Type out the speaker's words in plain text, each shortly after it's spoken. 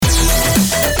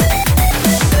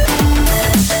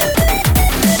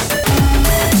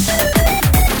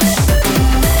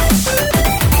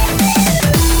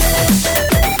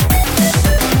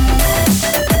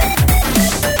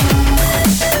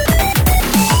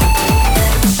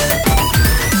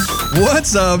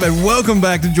What's up, and welcome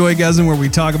back to Joygasm, where we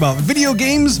talk about video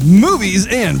games, movies,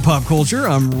 and pop culture.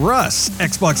 I'm Russ,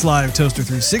 Xbox Live Toaster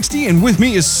 360, and with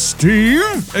me is Steve,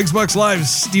 Xbox Live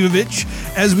Stevevich,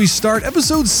 as we start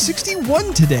episode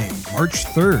 61 today, March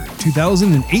 3rd,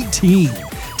 2018.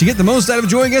 To get the most out of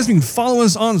Joygasm, you can follow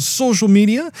us on social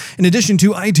media. In addition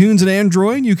to iTunes and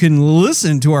Android, you can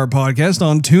listen to our podcast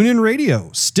on TuneIn Radio,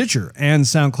 Stitcher, and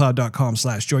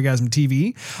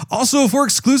SoundCloud.com/JoygasmTV. Also, for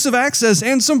exclusive access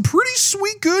and some pretty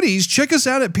sweet goodies, check us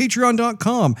out at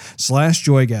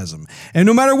Patreon.com/Joygasm. And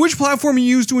no matter which platform you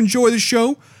use to enjoy the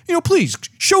show, please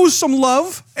show us some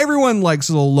love. Everyone likes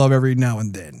a little love every now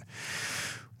and then.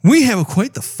 We have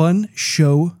quite the fun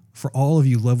show for all of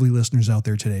you lovely listeners out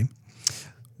there today.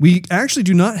 We actually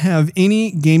do not have any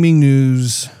gaming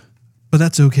news, but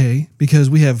that's okay because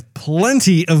we have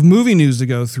plenty of movie news to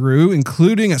go through,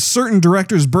 including a certain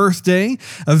director's birthday,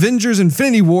 Avengers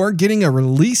Infinity War getting a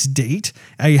release date,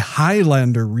 a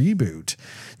Highlander reboot,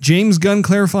 James Gunn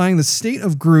clarifying the state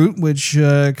of Groot, which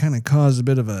kind of caused a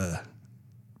bit of a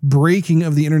breaking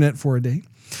of the internet for a day,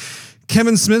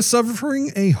 Kevin Smith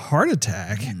suffering a heart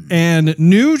attack, and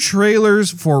new trailers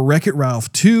for Wreck-It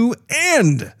Ralph 2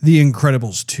 and The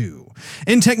Incredibles 2.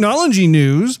 In technology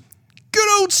news,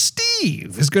 good old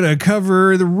Steve is going to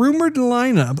cover the rumored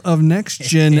lineup of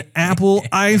next-gen Apple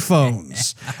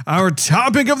iPhones. Our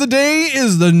topic of the day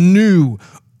is the new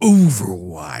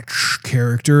Overwatch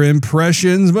character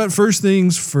impressions, but first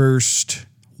things first.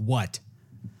 What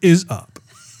is up?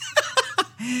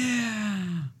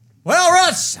 Well,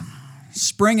 Russ,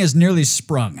 spring is nearly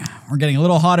sprung. We're getting a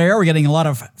little hot air. We're getting a lot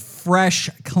of fresh,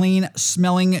 clean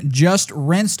smelling, just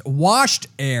rinsed, washed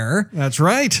air. That's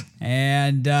right.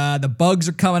 And the bugs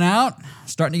are coming out,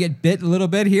 starting to get bit a little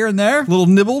bit here and there. A little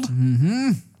nibbled.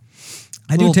 Mm-hmm.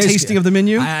 I do taste tasting of the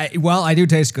menu. I do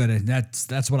taste good.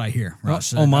 That's what I hear,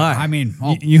 Russ. Oh my! I mean,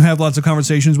 you have lots of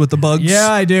conversations with the bugs.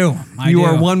 Yeah, I do. You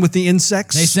are one with the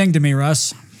insects. They sing to me,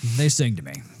 Russ. They sing to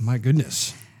me. My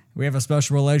goodness. We have a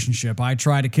special relationship. I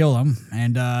try to kill them,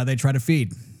 and they try to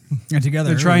feed. And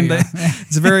together, they're trying to.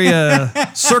 It's a very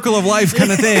circle of life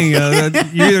kind of thing.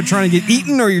 You're either trying to get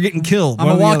eaten or you're getting killed. I'm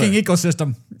a walking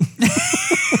ecosystem.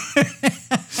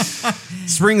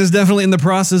 Spring is definitely in the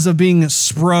process of being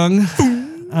sprung.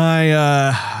 I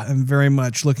am very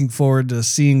much looking forward to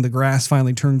seeing the grass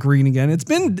finally turn green again. It's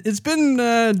been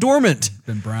dormant. It's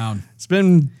been brown. It's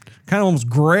been kind of almost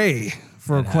gray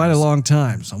for quite a long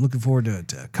time, so I'm looking forward to it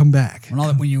to come back.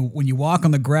 When you walk on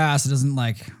the grass, it doesn't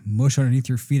like mush underneath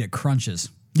your feet; it crunches.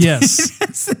 Yes,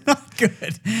 it's not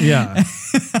good. Yeah,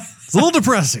 it's a little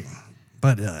depressing,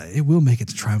 but it will make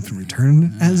its triumphant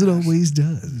return as it always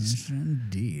does.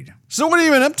 Indeed. So, what have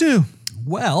you been up to?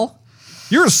 Well,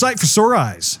 you're a sight for sore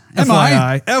eyes. Am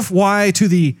FYI, FY to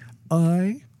the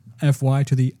eye, FY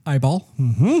to the eyeball.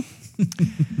 Mm-hmm.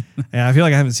 Yeah, I feel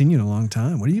like I haven't seen you in a long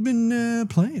time. What have you been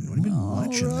playing? What have you been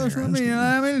watching?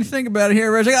 Let me think about it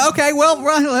here. Okay, well,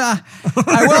 I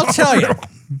will tell you.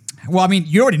 Well, I mean,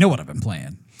 you already know what I've been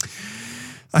playing.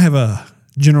 I have a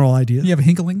general idea. You have a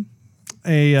hinkling?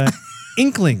 A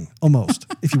inkling, almost,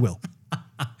 if you will.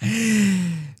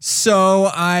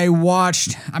 So I've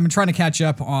been trying to catch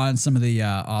up on some of the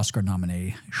Oscar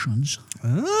nominations.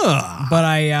 But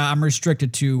I'm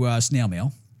restricted to snail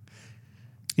mail.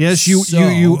 Yes,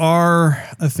 you are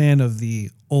a fan of the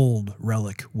old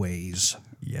relic ways.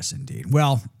 Yes, indeed.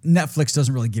 Well, Netflix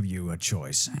doesn't really give you a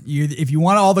choice. If you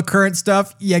want all the current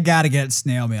stuff, you got to get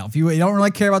snail mail. If you don't really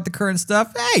care about the current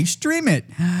stuff, hey, stream it.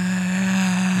 But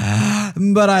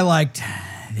I liked...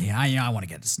 I want to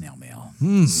get the snail mail.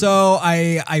 So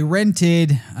I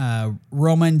rented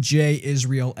Roman J.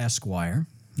 Israel Esquire.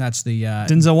 That's the...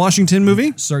 Denzel Washington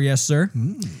movie? Sir, yes, sir.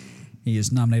 He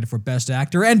is nominated for Best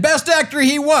Actor, and Best Actor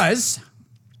he was.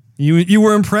 You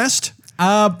were impressed?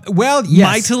 Well, yes.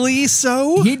 Mightily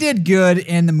so? He did good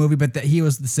in the movie, but he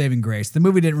was the saving grace. The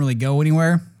movie didn't really go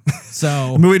anywhere.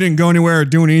 So the movie didn't go anywhere or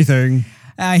do anything.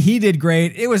 He did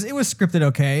great. It was scripted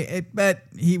okay, but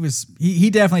he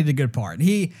definitely did a good part.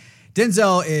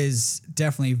 Denzel is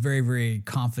definitely very, very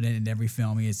confident in every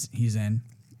film he's in.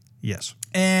 Yes.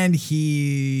 And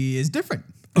he is different.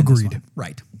 Agreed.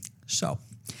 Right. So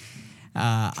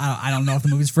I don't know if the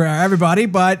movie's for everybody,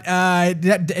 but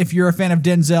if you're a fan of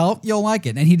Denzel, you'll like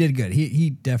it. And he did good.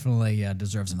 He definitely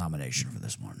deserves a nomination for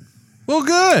this one. Well,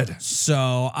 good.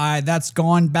 So that's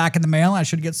gone back in the mail. I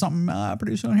should get something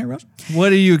pretty soon here, Russ.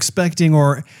 What are you expecting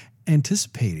or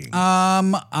anticipating?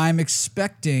 I'm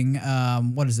expecting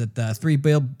what is it? Three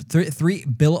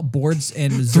billboards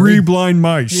in Missouri. 3 blind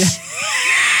mice. Yeah.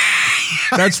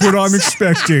 That's what I'm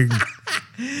expecting.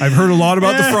 I've heard a lot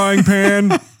about the frying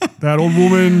pan. That old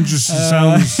woman just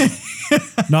sounds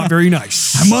Not very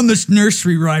nice. I'm on this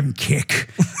nursery rhyme kick.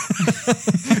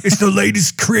 It's the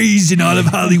latest craze in all of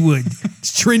Hollywood.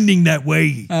 It's trending that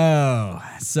way. Oh,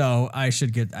 so I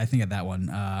should get that one.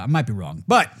 I might be wrong,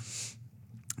 but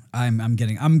I'm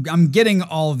getting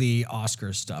all the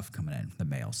Oscar stuff coming in the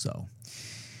mail, so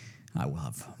I will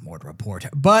have more to report.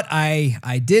 But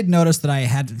I did notice that I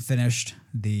hadn't finished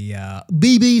the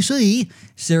BBC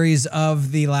series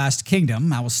of The Last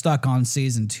Kingdom. I was stuck on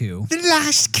season 2. The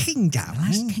Last Kingdom.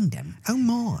 Last Kingdom. Oh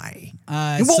my.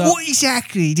 So- what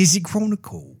exactly does it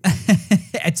chronicle?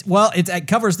 It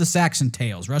covers the Saxon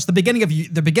tales, Russ. The beginning of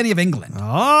England.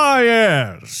 Ah,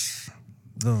 yes.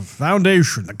 The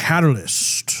foundation, the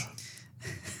catalyst.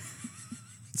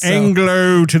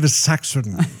 Anglo to the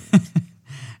Saxon.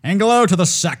 Anglo to the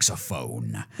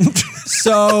saxophone.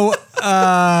 So,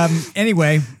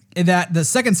 anyway, that the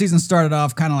second season started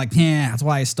off kind of like, that's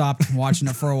why I stopped watching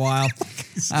it for a while.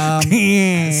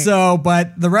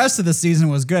 But the rest of the season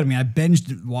was good. I mean, I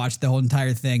watched the whole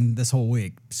entire thing this whole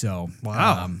week. So,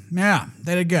 wow. Yeah,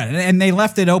 they did good. And they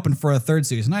left it open for a third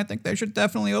season. I think they should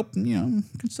definitely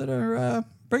consider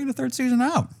bringing the third season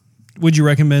out. Would you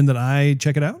recommend that I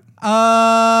check it out?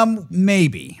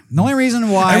 Maybe. The only reason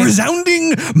why... A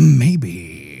resounding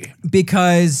maybe.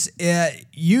 Because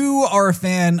you are a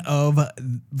fan of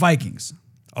Vikings.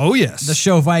 Oh, yes. The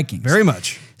show Vikings. Very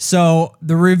much. So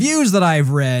the reviews that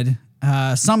I've read,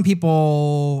 some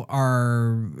people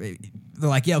they're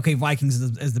like, yeah, okay, Vikings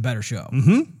is the better show.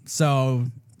 Mm-hmm. So,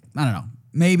 I don't know.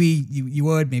 Maybe you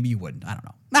would, maybe you wouldn't. I don't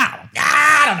know.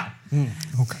 I don't know.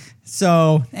 Okay.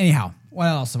 So, anyhow, what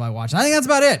else have I watched? I think that's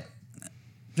about it.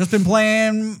 Just been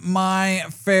playing my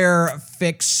fair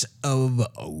fix of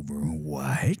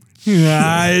Overwatch.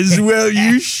 As well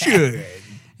you should.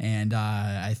 And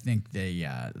I think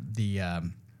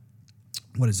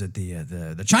what is it?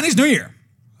 The Chinese New Year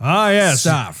Ah, yes.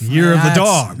 stuff. Year of the That's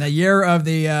dog. The year of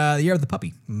the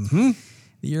puppy. Mm-hmm.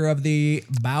 The year of the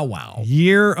bow wow.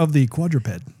 Year of the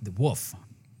quadruped. The wolf.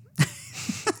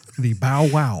 The bow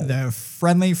wow. The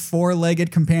friendly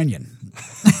four-legged companion.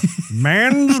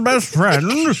 Man's best friend.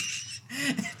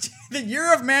 The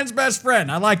year of man's best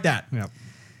friend. I like that. Yep.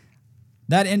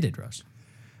 That ended, Russ.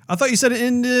 I thought you said it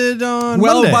ended on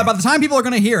Well, Monday. by the time people are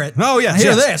going to hear it, Oh, yes,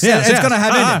 hear yes, this, yes, it's yes. going to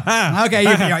have ended.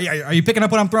 Okay, are you picking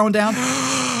up what I'm throwing down?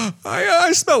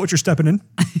 I smell what you're stepping in.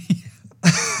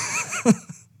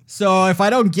 So if I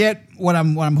don't get what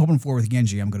I'm hoping for with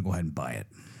Genji, I'm going to go ahead and buy it.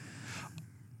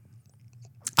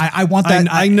 I want that.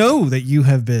 I know that you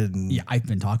have been. Yeah, I've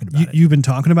been talking about it. You've been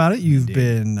talking about it. You've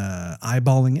been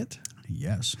eyeballing it,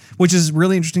 Yes. which is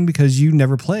really interesting because you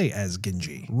never play as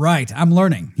Genji. Right. I'm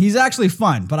learning. He's actually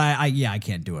fun, but I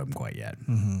can't do him quite yet.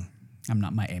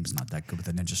 Mm-hmm. My aim's not that good with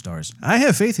the ninja stars. I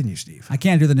have faith in you, Steve. I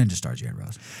can't do the ninja stars yet,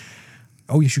 Rose.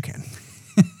 Oh, yes, you can.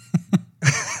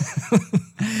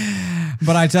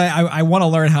 But I tell you, I want to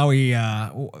learn how he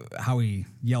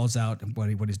yells out what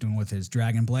he's doing with his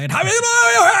dragon blade.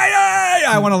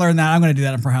 I want to learn that. I'm going to do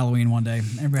that for Halloween one day.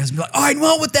 Everybody's going to be like, oh, I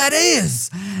know what that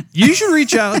is. You should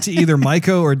reach out to either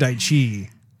Maiko or Daichi.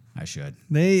 I should.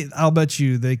 I'll bet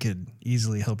you they could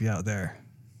easily help you out there.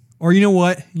 Or you know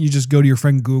what? You just go to your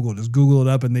friend Google. Just Google it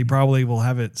up, and they probably will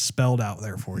have it spelled out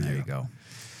there for you. There you go.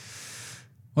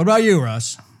 What about you,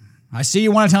 Russ? I see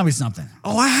you want to tell me something.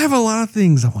 Oh, I have a lot of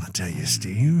things I want to tell you,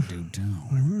 Steve. Do tell.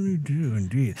 I really do,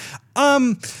 indeed.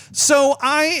 So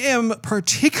I am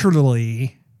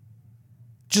particularly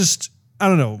I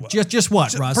don't know. Just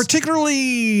what, Russ?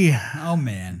 Particularly Oh,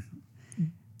 man.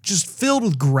 just filled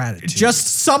with gratitude. Just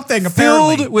something,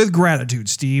 apparently. filled with gratitude,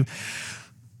 Steve.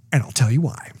 And I'll tell you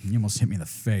why. You almost hit me in the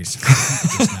face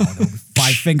just now with a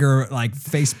 5-finger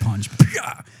face punch.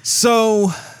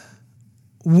 So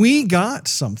we got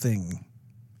something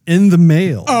in the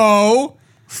mail Oh.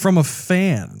 from a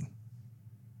fan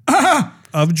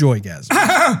of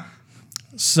Joygasm.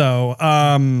 So,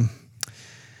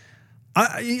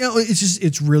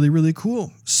 it's really, really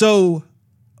cool. So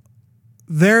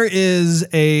there is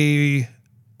a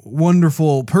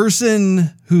wonderful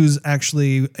person who's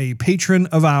actually a patron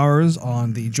of ours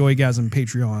on the Joygasm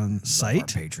Patreon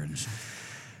site, Our patrons.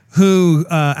 who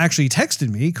actually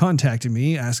contacted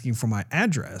me asking for my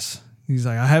address. He's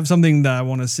like, I have something that I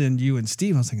want to send you and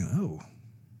Steve. I was thinking, oh,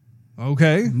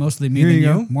 okay. Mostly me Here than you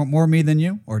you. go. More me than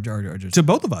you? Or just... To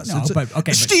both of us. No, but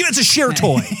Steve, it's a share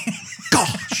toy.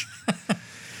 Gosh.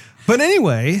 But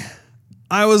anyway,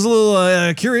 I was a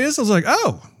little curious. I was like,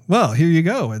 oh, well, here you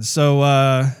go. And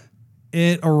so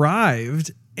it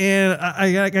arrived, and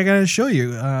I got to show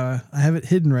you. I have it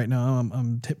hidden right now.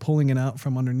 I'm pulling it out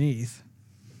from underneath.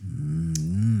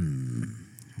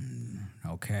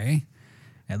 Okay.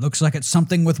 It looks like it's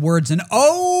something with words and...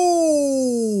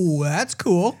 Oh! That's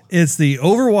cool. It's the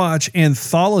Overwatch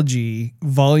Anthology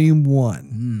Volume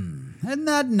 1. Isn't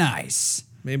that nice?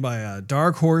 Made by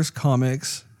Dark Horse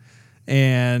Comics.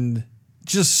 And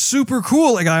just super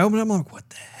cool. Like, I opened it up, I'm like, what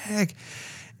the heck?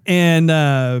 And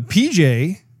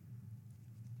PJ,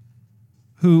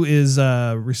 who is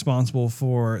responsible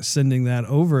for sending that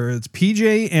over, it's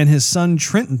PJ and his son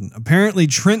Trenton. Apparently,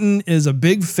 Trenton is a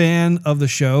big fan of the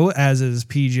show, as is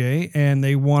PJ, and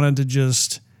they wanted to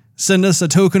just send us a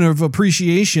token of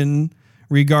appreciation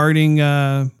regarding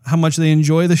how much they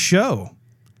enjoy the show.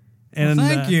 And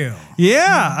Thank you.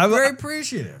 Yeah, I'm very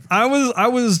appreciative. I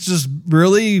was just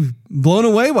really blown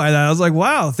away by that. I was like,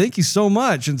 wow, thank you so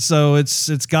much. And so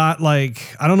it's got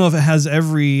like, I don't know if it has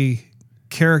every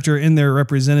character in there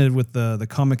represented with the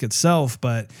comic itself,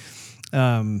 but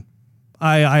I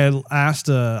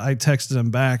texted him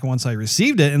back once I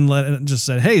received it and just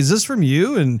said, hey, is this from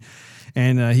you?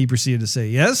 And he proceeded to say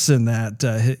yes, and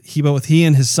that he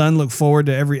and his son look forward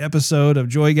to every episode of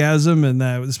Joygasm, and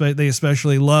that they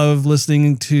especially love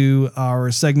listening to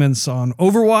our segments on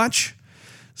Overwatch.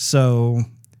 So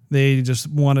they just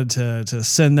wanted to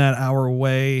send that our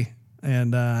way,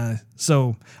 and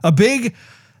so a big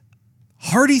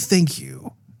hearty thank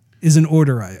you is in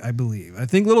order, I believe. I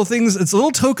think little things, it's little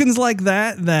tokens like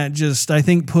that just, I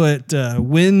think, put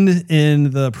wind in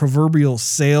the proverbial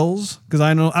sails. Because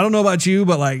I don't know about you,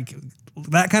 but like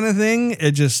that kind of thing,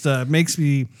 it just makes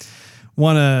me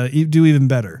want to do even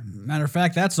better. Matter of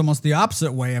fact, that's almost the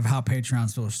opposite way of how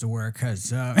Patreon's supposed to work.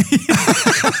 Because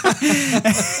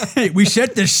we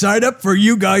set this site up for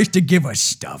you guys to give us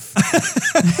stuff.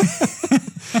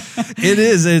 It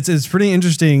is. It's pretty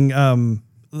interesting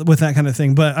with that kind of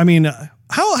thing. But I mean,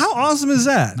 how awesome is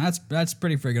that? That's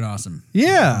pretty freaking awesome.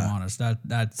 Yeah, if I'm honest.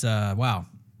 That's wow.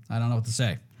 I don't know what to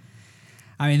say.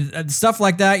 I mean, stuff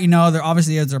like that, you know, there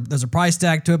obviously there's a price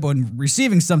tag to it, but when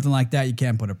receiving something like that, you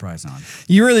can't put a price on.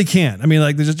 You really can't. I mean,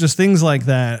 like there's just things like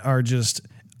that are just.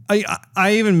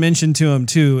 I even mentioned to him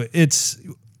too.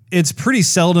 It's pretty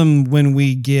seldom when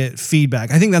we get feedback.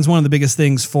 I think that's one of the biggest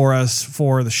things for us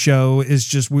for the show is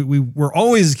just we're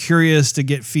always curious to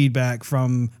get feedback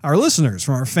from our listeners,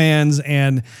 from our fans,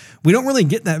 and we don't really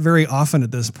get that very often at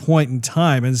this point in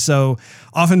time. And so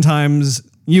oftentimes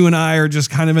you and I are just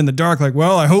kind of in the dark, like,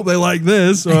 well, I hope they like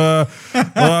this. We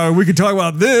could talk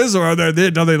about this, or are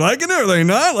they liking it? Or are they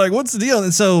not? Like, what's the deal?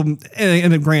 And so,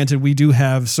 and granted, we do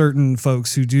have certain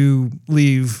folks who do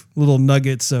leave little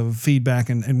nuggets of feedback,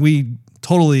 and we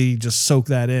totally just soak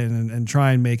that in and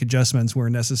try and make adjustments where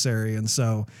necessary. And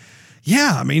so,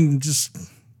 yeah, I mean, just,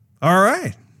 all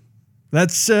right.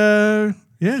 That's, yeah.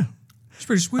 It's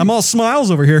pretty sweet. I'm all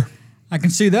smiles over here. I can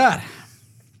see that.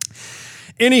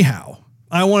 Anyhow,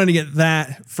 I wanted to get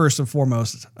that first and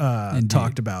foremost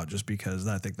talked about, just because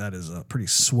I think that is a pretty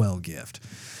swell gift.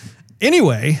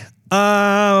 Anyway,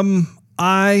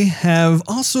 I have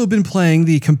also been playing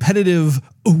the competitive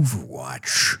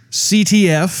Overwatch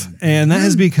CTF, and that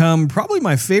has become probably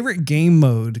my favorite game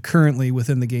mode currently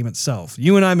within the game itself.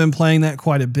 You and I have been playing that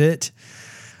quite a bit.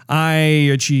 I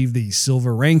achieved the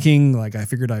silver ranking like I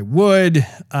figured I would,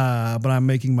 but I'm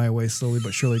making my way slowly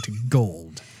but surely to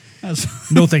gold.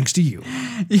 No thanks to you.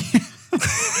 You're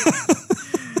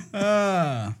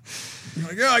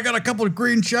like, yeah, I got a couple of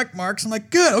green check marks. I'm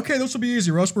like, good, okay, this will be easy.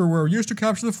 Russ, we're used to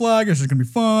capture the flag. This is gonna be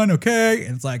fun, okay?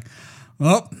 And it's like,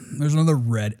 oh, there's another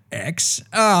red X.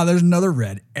 Ah, there's another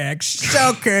red X.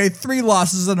 Okay, 3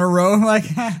 losses in a row. I'm like,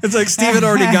 it's like Steve had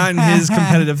already gotten his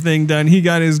competitive thing done. He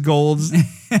got his golds,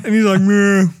 and he's like,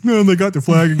 man, they got the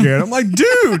flag again. I'm like,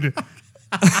 dude.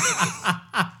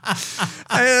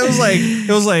 It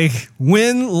was like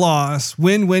win, loss,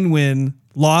 win, win, win,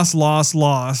 loss, loss,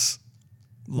 loss,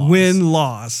 win,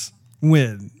 loss,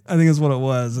 win. I think that's what it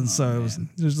was. And so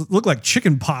it looked like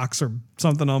chicken pox or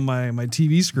something on my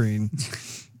TV screen.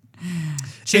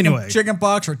 Anyway. Chicken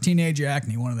pox or teenage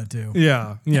acne, one of the two.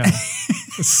 Yeah.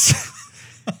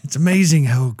 It's amazing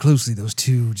how closely those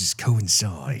two just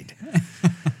coincide.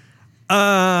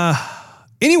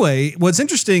 Anyway, what's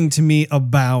interesting to me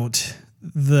about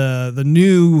the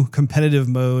new competitive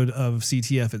mode of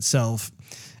CTF itself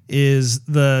is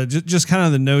just kind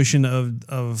of the notion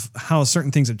of how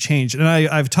certain things have changed. And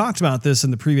I've talked about this in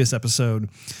the previous episode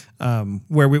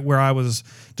where I was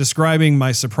describing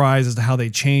my surprise as to how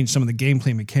they changed some of the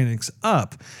gameplay mechanics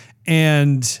up.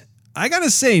 And I got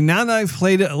to say, now that I've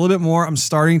played it a little bit more, I'm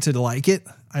starting to like it.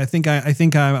 I think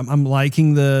I'm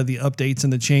liking the updates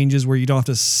and the changes where you don't have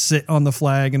to sit on the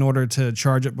flag in order to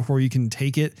charge it before you can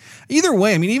take it. Either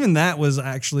way, I mean, even that was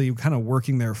actually kind of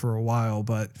working there for a while,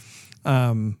 but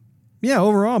yeah,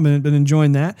 overall, I've been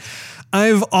enjoying that.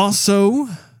 I've also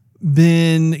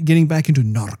been getting back into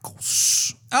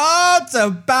Narcos. Oh, it's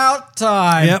about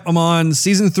time. Yep, I'm on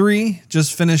season 3.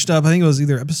 Just finished up. I think it was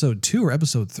either episode 2 or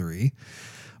episode 3.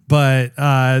 But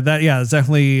it's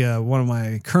definitely one of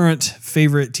my current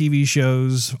favorite TV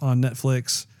shows on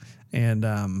Netflix, and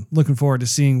looking forward to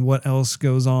seeing what else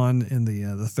goes on in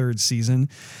the third season.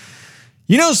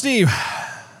 You know, Steve,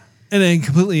 in a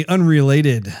completely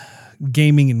unrelated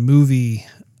gaming and movie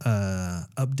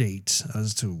update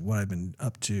as to what I've been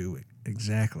up to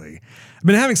exactly, I've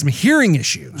been having some hearing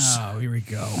issues. Oh, here we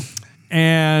go.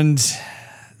 And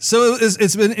so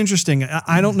it's been interesting.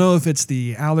 I don't know if it's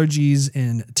the allergies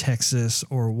in Texas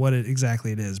or what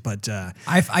exactly it is, but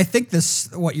I think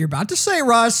what you're about to say,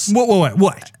 Russ,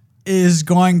 what is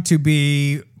going to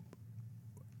be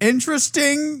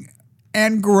interesting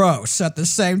and gross at the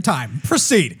same time.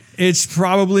 Proceed. It's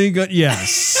probably good.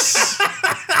 Yes.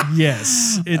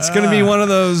 Yes. It's going to be one of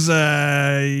those,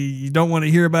 you don't want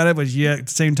to hear about it, but yet at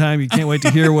the same time, you can't wait to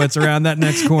hear what's around that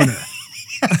next corner.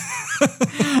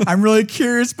 I'm really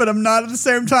curious, but I'm not at the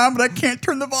same time, but I can't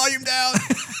turn the volume down.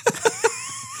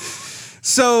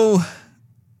 So,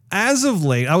 as of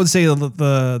late, I would say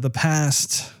the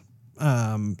past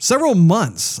several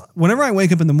months, whenever I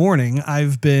wake up in the morning,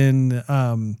 I've been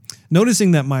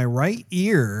noticing that my right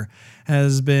ear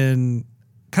has been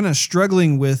kind of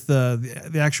struggling with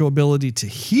the actual ability to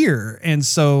hear. And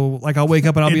so, like, I'll wake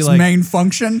up and I'll be like... main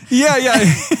function? Yeah.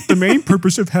 The main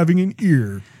purpose of having an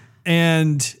ear.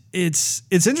 And it's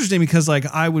interesting because, like,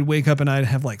 I would wake up and I'd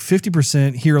have like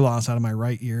 50% hear loss out of my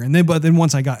right ear, and then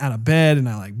once I got out of bed and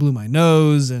I like blew my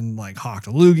nose and like hawked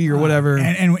a loogie or whatever,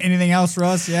 and anything else,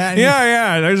 Russ?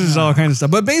 Yeah, there's just all kinds of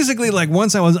stuff. But basically, like,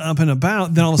 once I was up and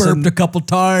about, then all of a sudden burped a couple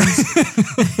times,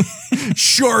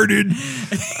 sharded.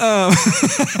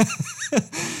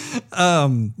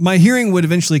 My hearing would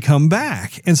eventually come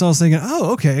back, and so I was thinking,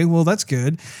 oh, okay, well, that's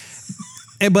good.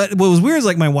 But what was weird is,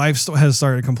 like, my wife has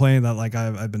started complaining that, like,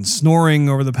 I've been snoring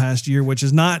over the past year, which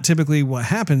is not typically what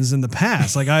happens in the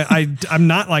past. Like, I'm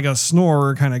not like a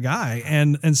snorer kind of guy,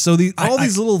 and so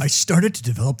I started to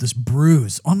develop this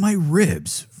bruise on my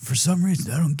ribs for some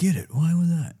reason. I don't get it. Why was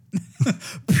that?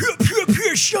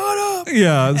 Shut up.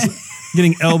 Yeah, it's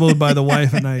getting elbowed by the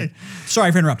wife at night.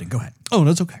 Sorry for interrupting. Go ahead. Oh,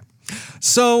 that's okay.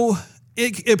 So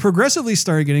it progressively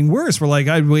started getting worse, where, like,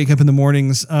 I'd wake up in the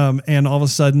mornings and all of a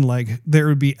sudden, like, there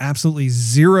would be absolutely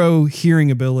zero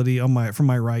hearing ability from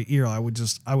my right ear. I would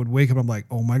wake up and I'm like,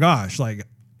 oh my gosh, like,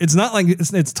 it's not like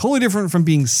it's totally different from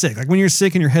being sick. Like, when you're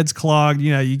sick and your head's clogged,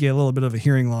 you know, you get a little bit of a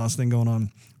hearing loss thing going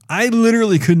on. I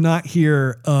literally could not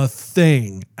hear a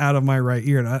thing out of my right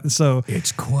ear. And so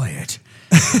it's quiet,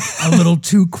 a little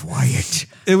too quiet.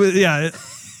 It was,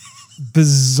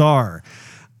 bizarre.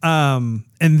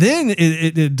 And then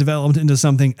it developed into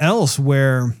something else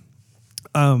where,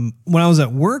 when I was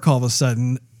at work, all of a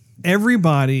sudden,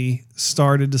 everybody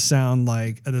started to sound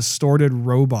like a distorted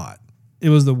robot. It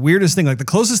was the weirdest thing. Like, the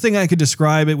closest thing I could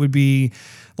describe it would be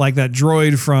like that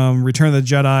droid from Return of the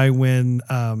Jedi when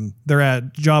they're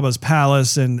at Jabba's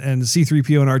palace and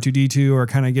C-3PO and R2-D2 are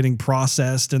kind of getting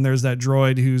processed, and there's that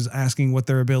droid who's asking what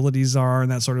their abilities are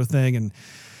and that sort of thing. And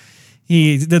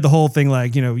he did the whole thing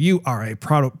like, you know, you are a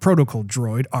protocol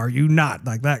droid, are you not?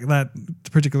 Like that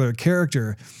particular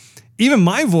character. Even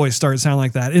my voice started sounding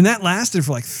like that. And that lasted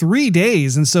for like 3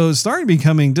 days. And so it started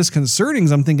becoming disconcerting.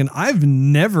 So I'm thinking, I've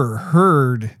never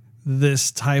heard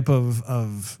this type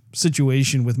of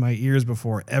situation with my ears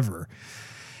before, ever.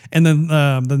 And then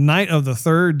the night of the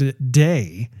third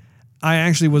day, I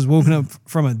actually was woken up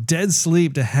from a dead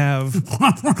sleep to have,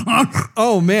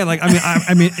 oh man, like,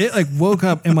 I mean, it like woke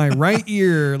up and my right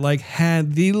ear like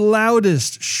had the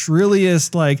loudest,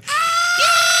 shrilliest, like,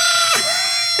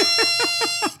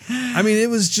 I mean, it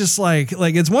was just like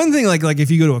it's one thing like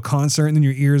if you go to a concert and then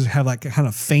your ears have like a kind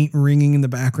of faint ringing in the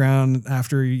background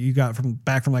after you got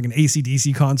back from like an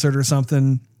AC/DC concert or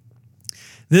something.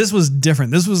 This was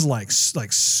different. This was like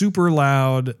super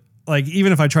loud. Like,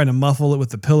 even if I tried to muffle it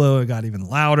with the pillow, it got even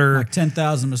louder. Like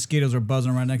 10,000 mosquitoes were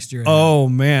buzzing right next to your head. Oh,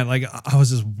 man. Like, I was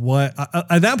just, what?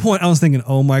 At that point, I was thinking,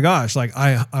 oh, my gosh. Like,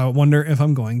 I wonder if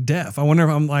I'm going deaf. I wonder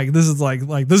if I'm like, this is like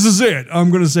this is it.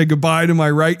 I'm going to say goodbye to my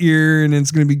right ear, and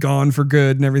it's going to be gone for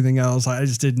good and everything else. I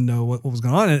just didn't know what was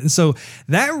going on. And so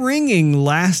that ringing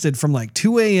lasted from like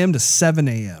 2 a.m. to 7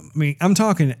 a.m. I mean, I'm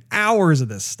talking hours of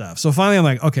this stuff. So finally, I'm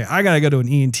like, okay, I got to go to an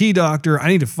ENT doctor. I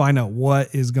need to find out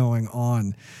what is going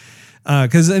on.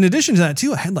 Because in addition to that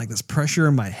too, I had like this pressure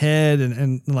in my head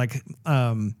and like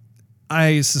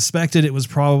I suspected it was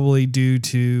probably due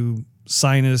to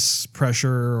sinus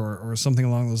pressure or something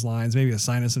along those lines, maybe a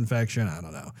sinus infection. I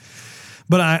don't know.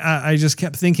 But I just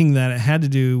kept thinking that it had to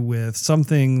do with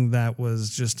something that was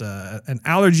just an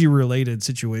allergy related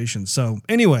situation. So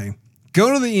anyway,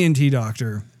 go to the ENT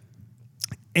doctor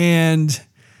and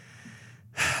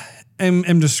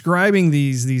am describing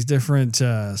these different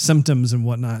symptoms and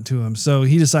whatnot to him. So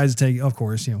he decides to take, of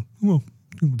course, well,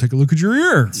 take a look at your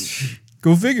ear.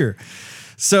 Go figure.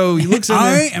 So he looks in there.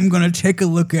 I am going to take a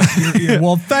look at your ear.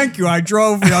 Well, thank you. I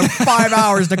drove 5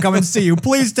 hours to come and see you.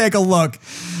 Please take a look.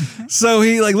 So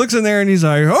he looks in there and he's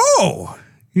like, oh,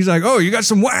 you got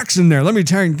some wax in there. Let me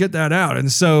try and get that out.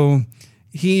 And so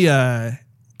he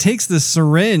takes this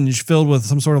syringe filled with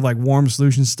some sort of warm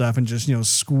solution stuff and just,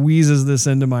 squeezes this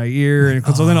into my ear. And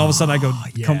so then all of a sudden I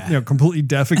go completely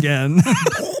deaf again.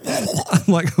 I'm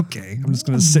like, okay, I'm just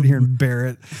going to sit here and bear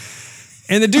it.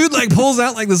 And the dude pulls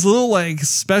out this little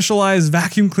specialized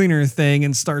vacuum cleaner thing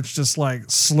and starts just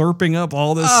slurping up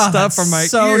all this stuff from my ear.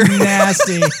 So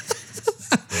nasty.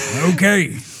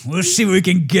 Okay, we'll see what we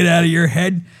can get out of your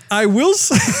head. I will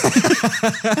say,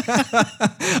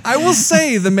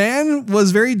 the man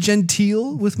was very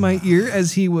genteel with my ear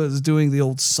as he was doing the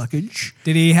old suckage.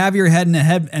 Did he have your head in a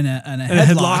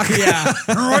headlock? Yeah.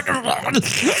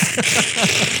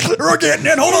 We're getting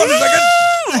in. Hold on a second.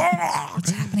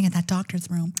 What's happening in that doctor's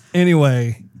room?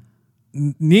 Anyway,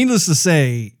 needless to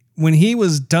say, when he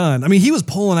was done, he was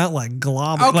pulling out gum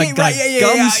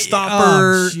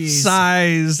stopper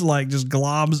size, just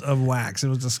globs of wax. It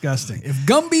was disgusting. If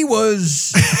Gumby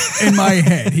was in my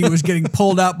head, he was getting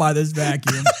pulled out by this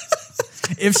vacuum.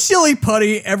 If Silly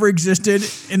Putty ever existed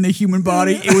in the human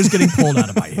body, it was getting pulled out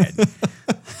of my head.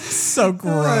 So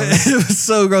gross. It was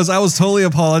so gross. I was totally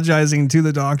apologizing to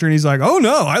the doctor, and he's like, "Oh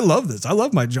no, I love this. I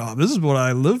love my job. This is what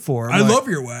I live for." I love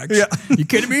your wax. Yeah. You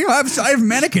kidding me? I have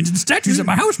mannequins and statues in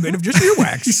my house made of just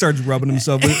earwax. He starts rubbing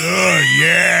himself with, oh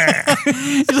yeah.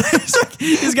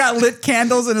 He's got lit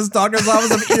candles in his doctor's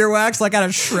office of earwax, like out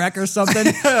of Shrek or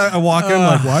something. I walk in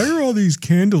why are all these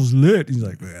candles lit? He's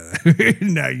like, well,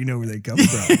 now you know where they come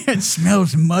from. It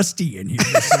smells musty in here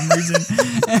for some reason.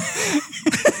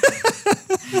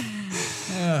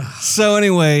 So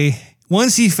anyway,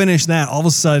 once he finished that, all of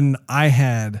a sudden I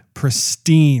had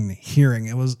pristine hearing.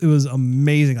 It was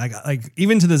amazing.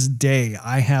 Even to this day,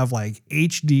 I have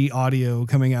HD audio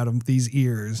coming out of these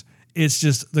ears. It's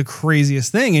just the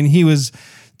craziest thing. And he was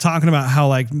talking about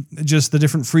how just the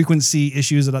different frequency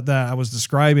issues that I was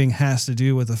describing has to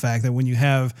do with the fact that when you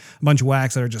have a bunch of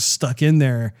wax that are just stuck in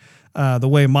there, the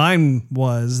way mine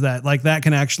was, that that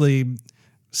can actually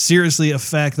seriously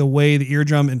affect the way the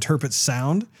eardrum interprets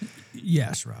sound.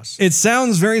 Yes, Russ. It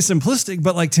sounds very simplistic,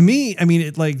 but to me,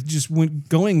 it just went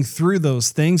going through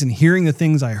those things and hearing the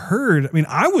things I heard.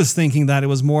 I was thinking that it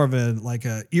was more of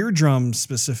a eardrum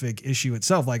specific issue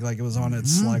itself, like it was on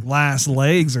its last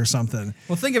legs or something.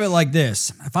 Well, think of it like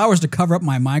this: if I was to cover up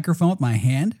my microphone with my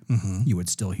hand, you would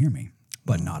still hear me,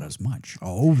 but not as much.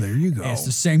 Oh, there you go. It's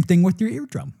the same thing with your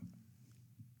eardrum.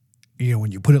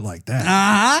 When you put it like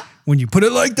that. When you put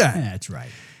it like that. That's right.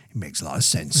 It makes a lot of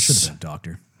sense. I should have been a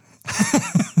doctor.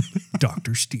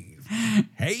 Dr. Steve.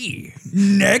 Hey,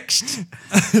 next.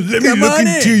 Let me look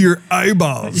into your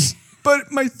eyeballs.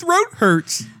 But my throat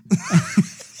hurts.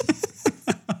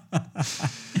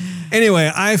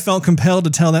 Anyway, I felt compelled to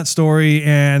tell that story,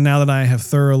 and now that I have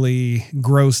thoroughly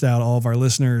grossed out all of our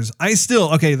listeners,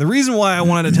 the reason why I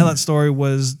wanted to tell that story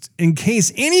was in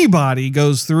case anybody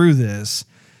goes through this,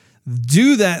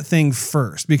 do that thing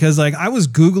first, because I was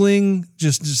Googling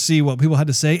just to see what people had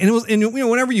to say. And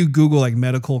whenever you Google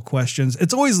medical questions,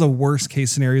 it's always the worst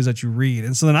case scenarios that you read.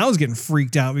 And so then I was getting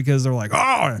freaked out because they're like,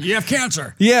 oh, you have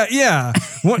cancer. Yeah.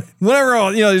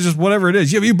 Whatever, just whatever it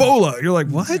is. You have Ebola. You're like,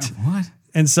 what? What?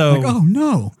 And so, oh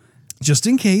no. Just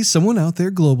in case someone out there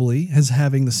globally is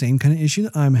having the same kind of issue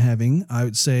that I'm having, I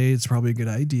would say it's probably a good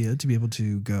idea to be able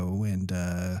to go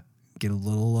and, get a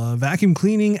little vacuum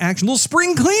cleaning action, a little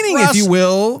spring cleaning, Russ, if you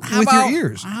will, with your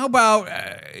ears. How about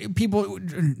people,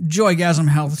 Joygasm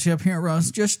Health Tip here,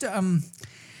 Russ, just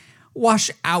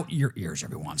wash out your ears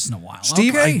every once in a while.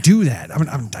 Steve, okay? I do that.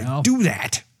 I do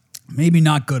that. Maybe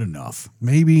not good enough.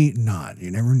 Maybe not. You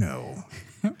never know.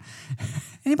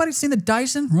 Anybody seen the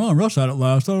Dyson? Well, Russ had it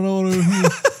last. I don't know what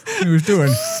he was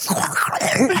doing.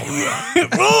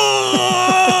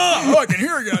 Oh, I can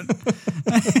hear again.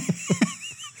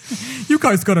 You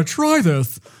guys gotta try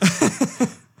this.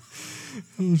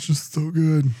 It's just so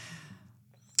good.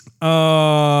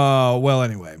 Well,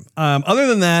 anyway. Other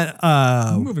than that,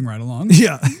 moving right along.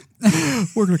 Yeah,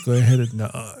 we're gonna go ahead and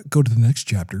go to the next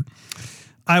chapter.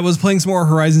 I was playing some more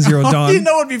Horizon Zero Dawn. You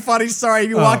know what'd be funny? Sorry,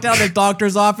 you walked out of the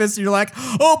doctor's office and you're like,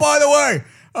 "Oh, by the way,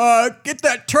 get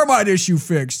that termite issue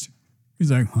fixed."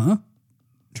 He's like, "Huh?"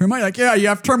 Termite, like, yeah, you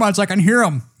have termites. I can hear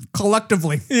them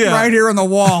collectively. Yeah. Right here on the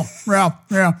wall. Yeah.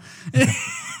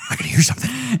 I can hear something.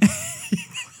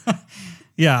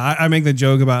 Yeah, I make the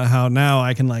joke about how now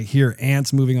I can like hear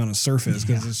ants moving on a surface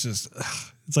because it's just,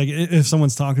 it's like if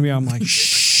someone's talking to me, I'm like,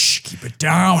 shh, keep it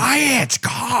down. Quiet,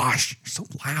 gosh, you're so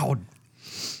loud.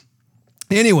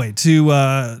 Anyway,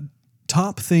 to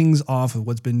top things off of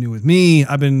what's been new with me,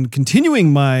 I've been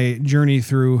continuing my journey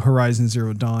through Horizon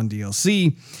Zero Dawn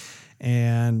DLC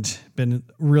and been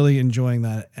really enjoying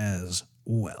that as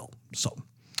well. So,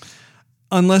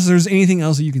 unless there's anything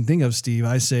else that you can think of, Steve,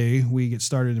 I say we get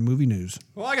started in movie news.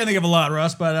 Well, I can think of a lot,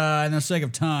 Russ, but in the sake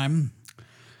of time,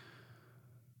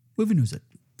 movie news it.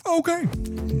 Okay.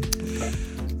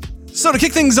 So to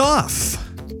kick things off,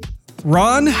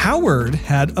 Ron Howard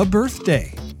had a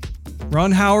birthday.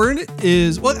 Ron Howard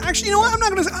is, well, actually, you know what? I'm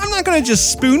not gonna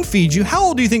just spoon feed you. How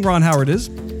old do you think Ron Howard is?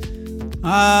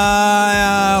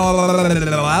 I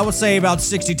would say about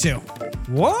 62.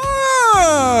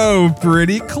 Whoa,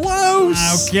 pretty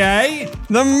close. Okay.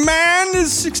 The man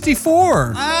is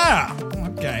 64.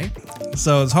 Okay.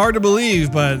 So it's hard to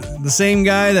believe, but the same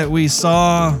guy that we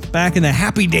saw back in the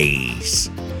happy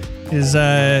days is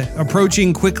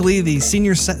approaching quickly the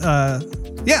senior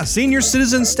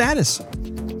citizen status.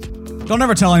 Don't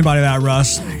ever tell anybody that,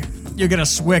 Russ. You'll get a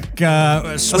Swick. Swick?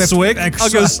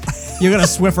 You'll get a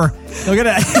Swiffer. You'll get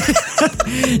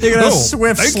a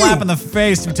Swift thank slap you. in the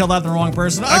face if you tell that to the wrong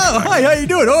person. Oh, hi, how you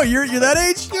doing? Oh, you're that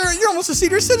age? You're almost a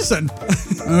senior citizen.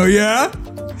 Oh, yeah?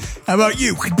 How about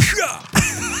you?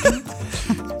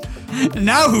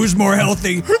 Now who's more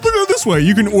healthy? Look at it this way.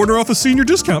 You can order off a senior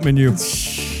discount menu.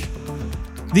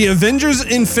 The Avengers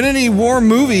Infinity War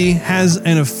movie has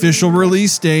an official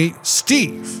release date.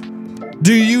 Steve,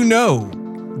 do you know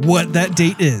what that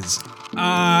date is?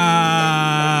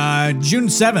 June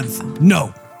 7th.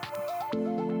 No.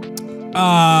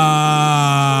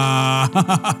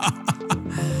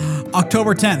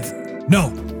 October 10th. No.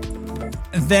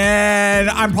 Then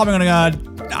I'm probably gonna go,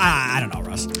 I don't know,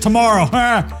 Russ. Tomorrow.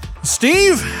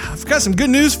 Steve, I've got some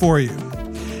good news for you.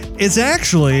 It's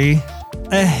actually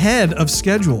ahead of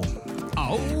schedule.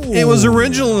 Oh. It was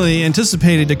originally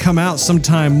anticipated to come out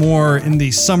sometime more in the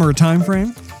summer time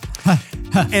frame.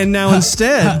 And now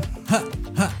instead,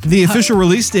 the official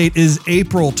release date is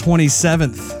April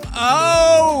 27th.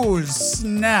 Oh,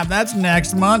 snap. That's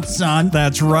next month, son.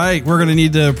 That's right. We're going to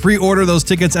need to pre-order those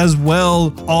tickets as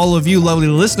well. All of you lovely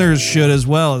listeners should as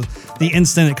well, the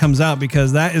instant it comes out,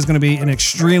 because that is going to be an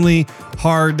extremely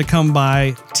hard to come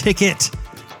by ticket.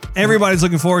 Everybody's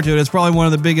looking forward to it. It's probably one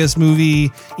of the biggest movie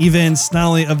events, not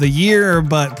only of the year,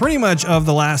 but pretty much of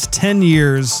the last 10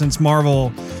 years since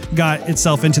Marvel got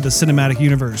itself into the cinematic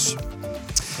universe.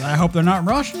 I hope they're not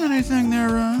rushing anything there.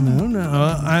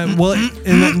 No.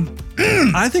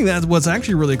 I think that's what's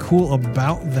actually really cool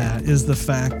about that is the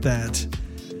fact that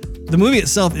the movie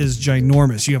itself is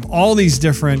ginormous. You have all these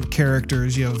different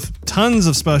characters, you have tons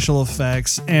of special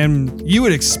effects, and you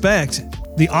would expect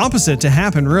the opposite to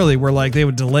happen, really, where like they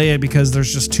would delay it because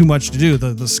there's just too much to do.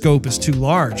 The scope is too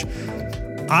large.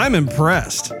 I'm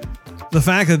impressed. The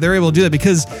fact that they're able to do that,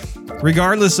 because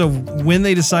regardless of when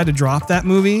they decide to drop that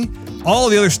movie, all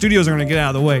the other studios are going to get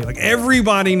out of the way. Like,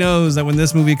 everybody knows that when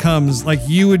this movie comes, like,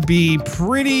 you would be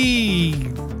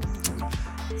pretty,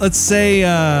 let's say,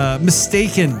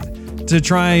 mistaken to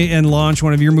try and launch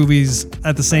one of your movies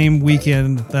at the same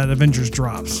weekend that Avengers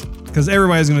drops, because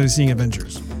everybody's going to be seeing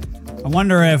Avengers. I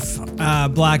wonder if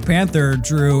Black Panther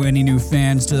drew any new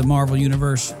fans to the Marvel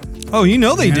Universe. Oh, you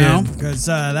know they did. Because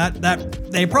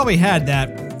that they probably had that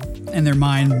in their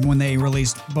mind when they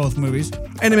released both movies.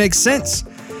 And it makes sense.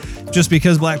 Just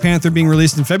because Black Panther being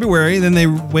released in February, then they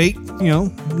wait,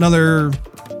 another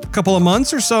couple of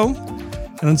months or so,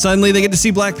 and then suddenly they get to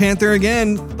see Black Panther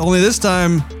again. Only this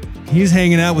time, he's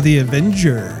hanging out with the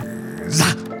Avengers.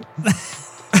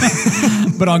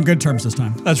 But on good terms this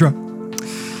time. That's right.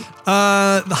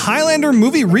 The Highlander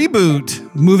movie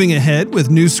reboot moving ahead with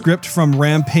new script from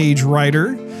Rampage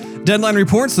writer. Deadline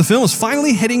reports the film is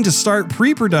finally heading to start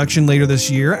pre-production later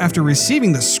this year after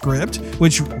receiving the script,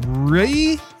 which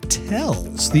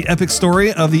retells the epic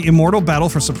story of the immortal battle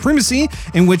for supremacy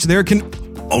in which there can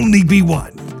only be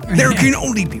one. There can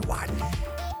only be one.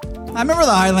 I remember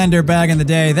the Highlander back in the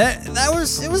day.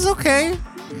 It was okay.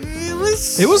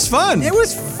 It was fun. It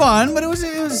was fun, but it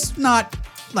was not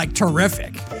like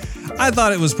terrific. I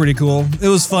thought it was pretty cool. It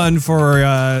was fun for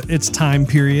its time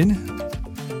period.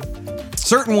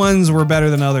 Certain ones were better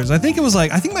than others. I think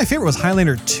my favorite was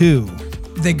Highlander 2.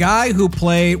 The guy who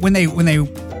played when they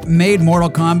made Mortal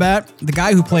Kombat, the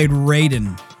guy who played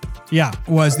Raiden, yeah,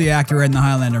 was the actor in the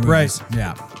Highlander movies. Right.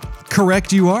 Yeah.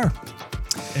 Correct, you are.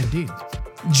 Indeed.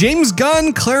 James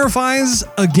Gunn clarifies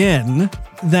again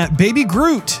that Baby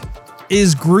Groot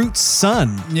is Groot's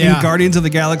son in Guardians of the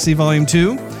Galaxy Volume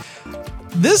 2.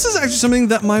 This is actually something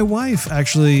that my wife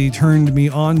actually turned me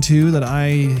on to that I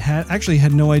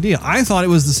had no idea. I thought it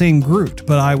was the same Groot,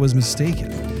 but I was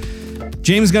mistaken.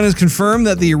 James Gunn has confirmed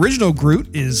that the original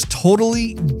Groot is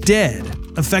totally dead,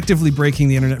 effectively breaking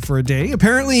the internet for a day.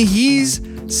 Apparently, he's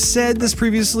said this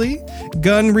previously.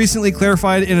 Gunn recently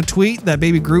clarified in a tweet that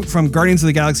Baby Groot from Guardians of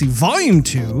the Galaxy Volume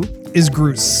 2 is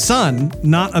Groot's son,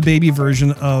 not a baby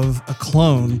version of a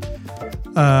clone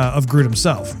of Groot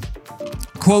himself.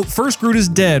 Quote, "First Groot is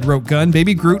dead," wrote Gunn.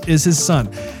 "Baby Groot is his son."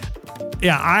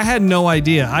 Yeah, I had no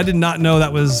idea. I did not know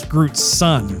that was Groot's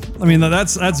son. I mean,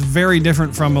 that's very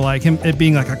different from like it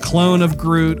being like a clone of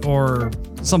Groot or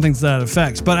something to that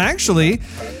effect. But actually,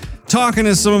 talking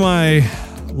to some of my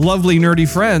lovely nerdy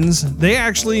friends, they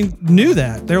actually knew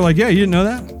that. They were like, "Yeah, you didn't know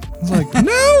that?" I was like,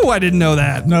 "No, I didn't know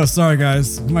that." No, sorry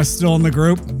guys. Am I still in the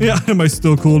group? Yeah, am I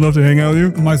still cool enough to hang out with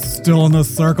you? Am I still in the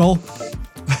circle?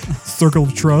 Circle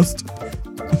of trust.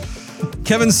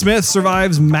 Kevin Smith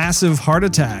survives massive heart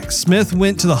attack. Smith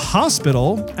went to the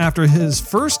hospital after his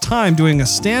first time doing a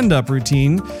stand-up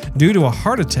routine due to a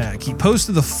heart attack. He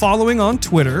posted the following on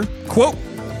Twitter, quote,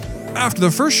 "After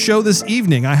the first show this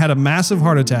evening, I had a massive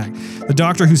heart attack. The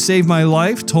doctor who saved my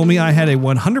life told me I had a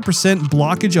 100%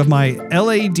 blockage of my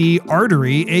LAD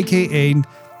artery, aka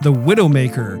the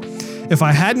Widowmaker. If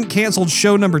I hadn't canceled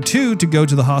show number 2 to go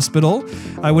to the hospital,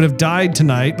 I would have died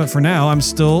tonight, but for now, I'm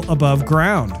still above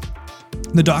ground."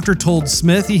 The doctor told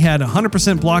Smith he had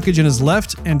 100% blockage in his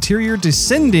left anterior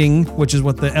descending, which is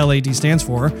what the LAD stands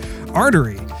for,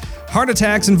 artery. Heart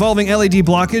attacks involving LAD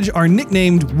blockage are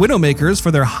nicknamed Widowmakers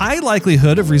for their high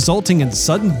likelihood of resulting in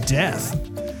sudden death.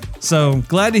 So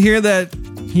glad to hear that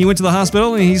he went to the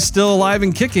hospital and he's still alive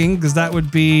and kicking, because that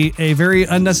would be a very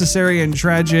unnecessary and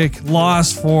tragic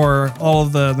loss for all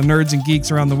of the nerds and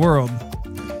geeks around the world.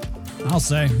 I'll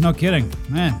say, no kidding,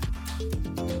 man.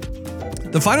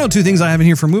 The final 2 things I have in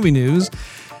here for movie news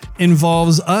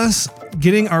involves us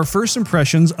getting our first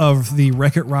impressions of the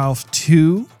Wreck-It Ralph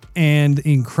 2 and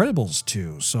Incredibles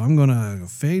 2. So I'm going to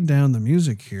fade down the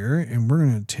music here and we're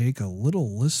going to take a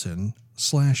little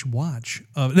listen/watch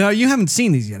of. Now, you haven't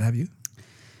seen these yet, have you?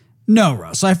 No,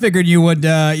 Russ. I figured you would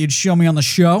you'd show me on the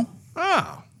show.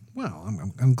 Oh, well,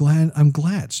 I'm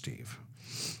glad, Steve.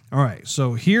 All right,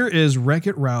 so here is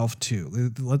Wreck-It Ralph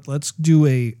 2. Let's do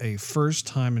a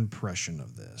first-time impression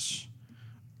of this.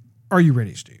 Are you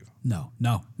ready, Steve? No,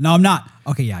 I'm not.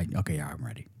 Okay, yeah, I'm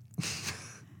ready.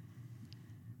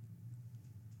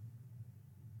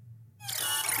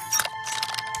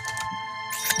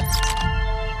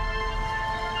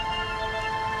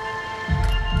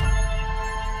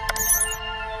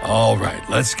 All right,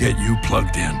 let's get you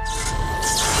plugged in.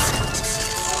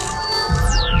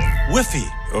 Whiffy,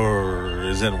 or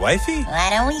is it wifey? Why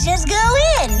don't we just go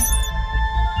in?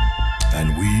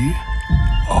 And we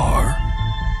are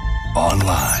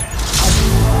online.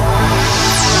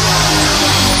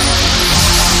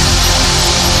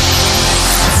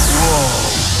 Whoa,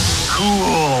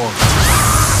 cool.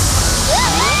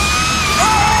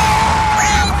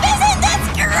 Ralph, isn't that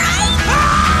great?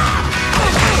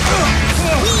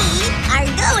 We are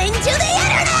going to the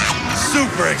internet!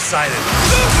 Super excited.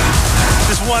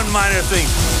 Just one minor thing.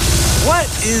 What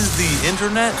is the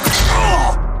internet?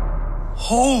 Oh,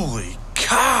 holy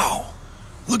cow.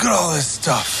 Look at all this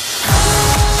stuff.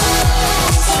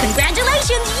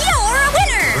 Congratulations, you're a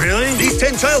winner! Really? These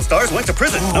 10 child stars went to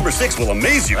prison. Number 6 will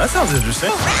amaze you. That sounds interesting.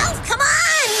 Ralph, come on!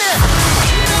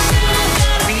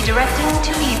 Redirecting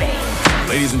to eBay.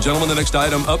 Ladies and gentlemen, the next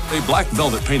item up, a black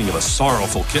velvet painting of a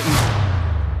sorrowful kitten.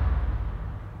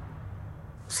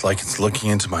 It's like it's looking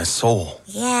into my soul.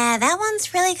 Yeah, that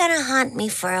one's really gonna haunt me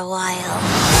for a while.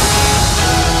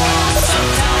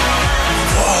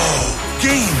 Whoa,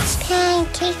 games.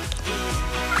 Pancake.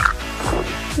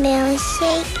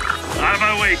 Milkshake. Out of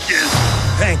my way, kids.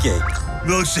 Pancake.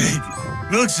 Milkshake.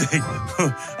 Milkshake.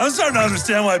 I'm starting to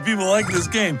understand why people like this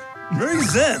game. Very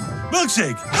zen.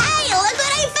 Milkshake. Hey, look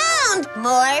what I found!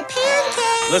 More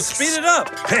pancakes! Let's speed it up.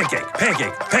 Pancake,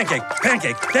 pancake, pancake,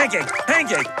 pancake, pancake,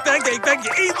 pancake, pancake,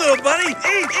 pancake. Eat, little bunny.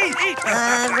 Eat.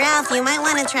 Ralph, you might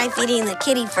want to try feeding the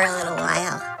kitty for a little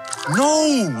while.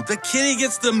 No, the kitty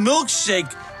gets the milkshake.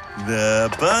 The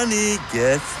bunny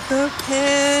gets the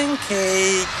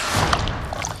pancake.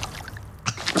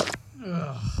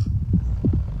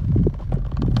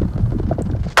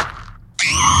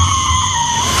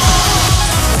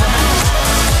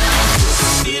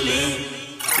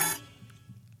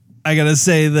 I gotta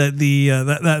say that the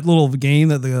that little game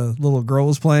that the little girl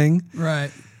was playing,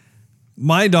 Right.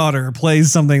 my daughter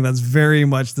plays something that's very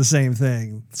much the same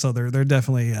thing. So they're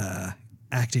definitely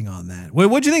acting on that.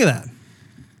 What'd you think of that?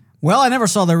 Well, I never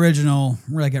saw the original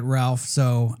Wreck-It Ralph,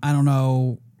 so I don't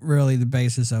know really the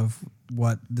basis of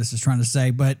what this is trying to say,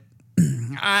 but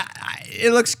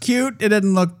it looks cute. It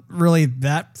didn't look really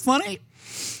that funny.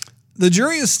 The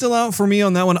jury is still out for me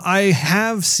on that one. I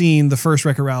have seen the first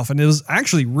Wreck-It Ralph, and it was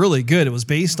actually really good. It was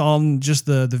based on just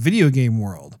the video game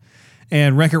world.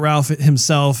 And Wreck-It Ralph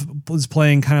himself was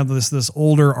playing kind of this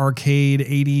older arcade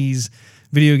 80s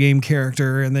video game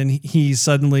character, and then he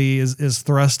suddenly is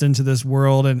thrust into this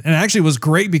world, and actually was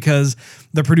great because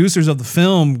the producers of the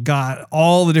film got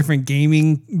all the different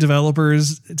gaming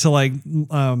developers to like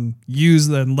use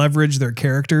and leverage their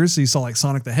characters. So you saw like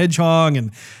Sonic the Hedgehog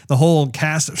and the whole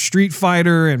cast of Street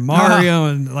Fighter and Mario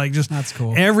and like just that's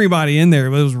cool. Everybody in there. It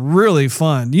was really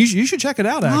fun. You should check it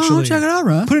out. Actually, check it out,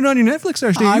 Russ. Put it on your Netflix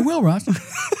there, Steve. I will, Russ.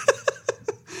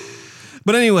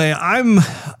 But anyway, I'm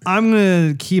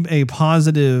gonna keep a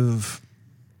positive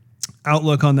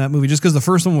outlook on that movie just because the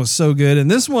first one was so good, and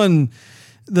this one,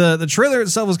 the trailer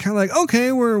itself was kind of like,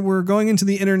 okay, we're going into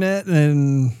the internet,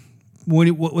 and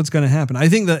what's going to happen? I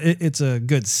think that it's a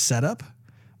good setup,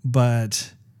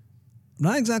 but I'm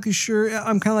not exactly sure.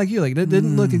 I'm kind of like you, like it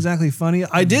didn't look exactly funny.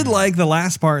 I did like the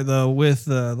last part though with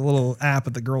the little app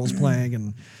that the girl's playing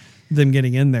and them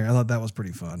getting in there. I thought that was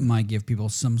pretty fun. Might give people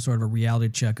some sort of a reality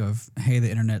check of, hey, the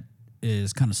internet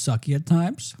is kind of sucky at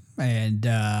times, and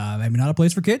maybe not a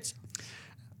place for kids.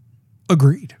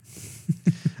 Agreed.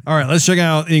 All right, let's check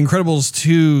out the Incredibles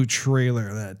 2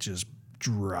 trailer that just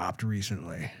dropped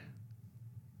recently.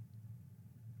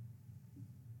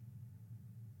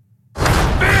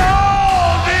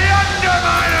 Behold the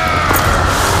Underminer!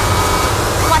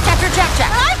 Watch after Jack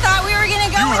Jack. I thought we were gonna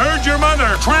go. You heard your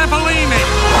mother. Trampoline me.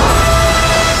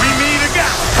 We meet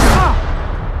again.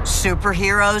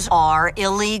 Superheroes are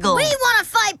illegal. We want to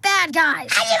fight bad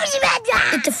guys.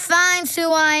 It defines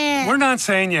who I am. We're not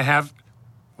saying you have...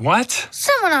 What?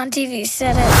 Someone on TV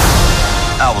said it.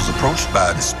 I was approached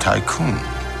by this tycoon.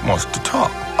 Wants to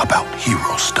talk about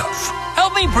hero stuff.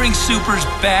 Help me bring supers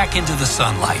back into the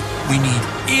sunlight. We need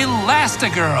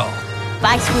Elastigirl.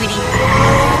 Bye, sweetie.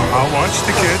 I'll watch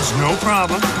the kids, no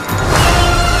problem.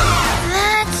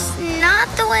 That's not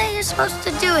the way you're supposed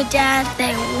to do it, Dad.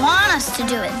 They want us to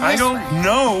do it this I don't way.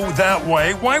 know that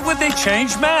way. Why would they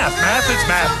change math? Math is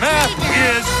math. Math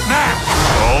is math.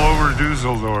 All over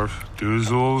Dusseldorf.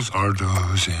 Doozles are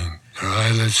dozing. Their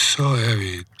eyelids so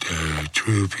heavy, they're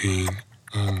drooping.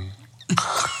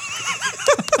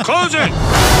 Close it!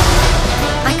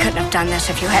 I couldn't have done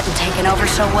this if you hadn't taken over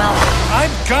so well.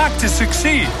 I've got to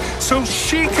succeed so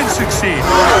she can succeed.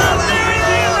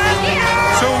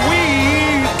 So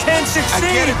we can succeed.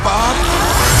 I get it, Bob.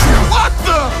 What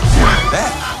the?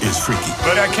 That is freaky.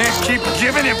 But I can't keep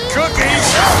giving him cookies.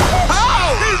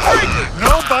 How? He's freaky.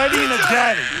 No biting a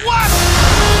daddy. What?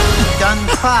 Done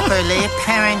properly,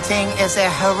 parenting is a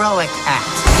heroic act.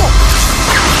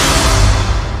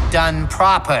 Done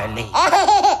properly.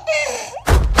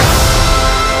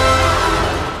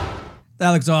 That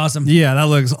looks awesome. Yeah, that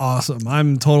looks awesome.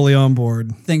 I'm totally on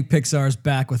board. I think Pixar's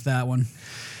back with that one.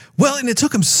 Well, and it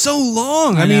took them so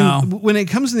long. I know. mean, when it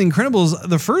comes to the Incredibles,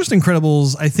 the first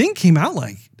Incredibles, I think, came out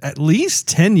like at least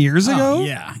 10 years ago. Oh,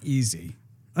 yeah, easy.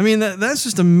 I mean, that's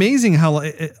just amazing how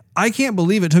I can't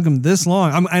believe it took them this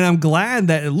long. I'm glad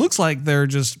that it looks like they're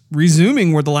just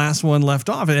resuming where the last one left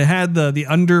off. It had was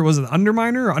it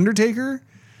Underminer or Undertaker?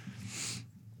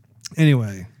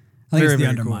 Anyway. I think it's the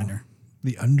very Underminer. Cool.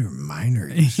 The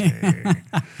Underminer, you say.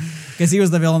 Because he was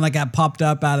the villain that got popped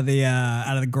up out of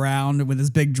the ground with his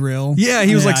big drill. Yeah,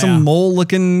 he was like some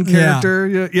mole-looking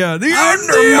character. Yeah, the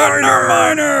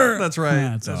Underminer. That's right. Yeah,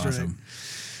 that's awesome. Right.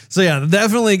 So yeah,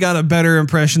 definitely got a better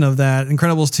impression of that.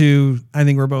 Incredibles 2, I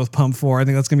think we're both pumped for. I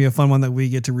think that's going to be a fun one that we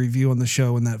get to review on the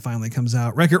show when that finally comes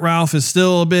out. Wreck-It Ralph is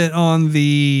still a bit on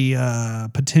the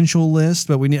potential list,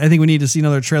 but I think we need to see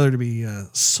another trailer to be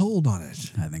sold on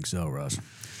it. I think so, Russ.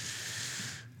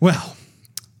 Well,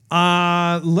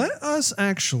 let us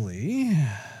actually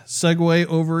segue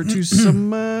over to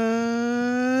some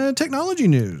technology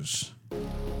news.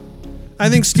 I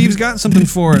think Steve's got something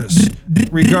for us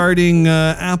regarding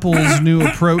Apple's new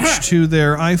approach to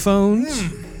their iPhones.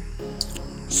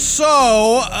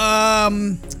 So,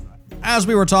 as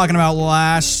we were talking about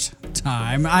last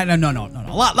time,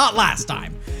 not last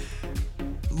time.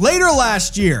 Later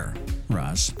last year,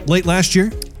 Russ. Late last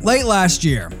year,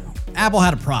 Apple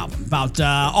had a problem about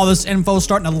all this info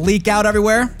starting to leak out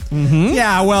everywhere. Mm-hmm.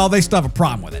 Yeah, well, they still have a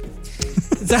problem with it.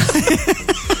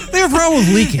 They have a problem with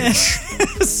leakage.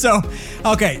 So,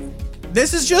 okay,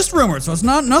 this is just rumored, so it's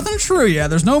nothing true yet.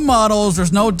 There's no models,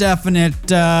 there's no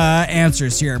definite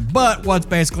answers here. But what's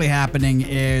basically happening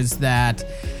is that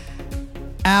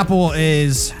Apple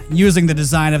is using the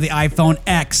design of the iPhone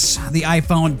X, the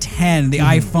iPhone 10, the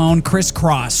iPhone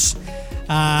crisscross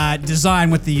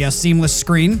design with the seamless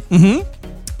screen. Mm-hmm.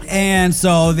 And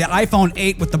so the iPhone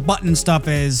 8 with the button stuff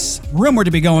is rumored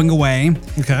to be going away.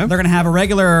 Okay. They're going to have a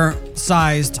regular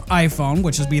sized iPhone,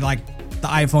 which would be like the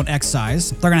iPhone X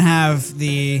size. They're going to have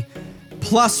the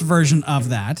Plus version of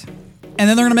that. And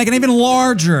then they're going to make an even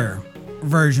larger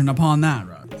version upon that,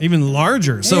 Rob. Even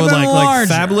larger. So Even like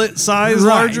larger. phablet size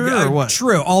Right. larger or what?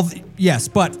 True. Yes,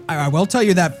 but I will tell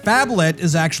you that phablet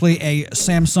is actually a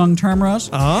Samsung term,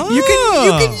 Russ. Oh. You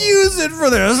can use it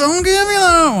for this. I'll give you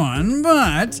that one.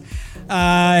 But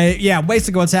yeah,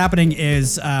 basically what's happening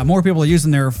is more people are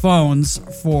using their phones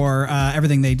for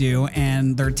everything they do,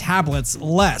 and their tablets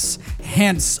less.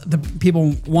 Hence, the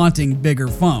people wanting bigger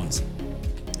phones.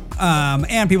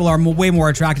 And people are way more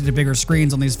attracted to bigger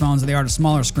screens on these phones than they are to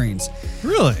smaller screens.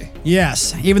 Really?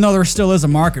 Yes, even though there still is a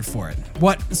market for it.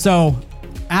 So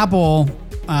Apple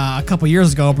a couple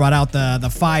years ago brought out the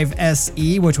 5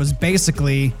 SE, which was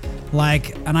basically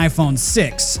like an iPhone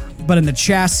 6, but in the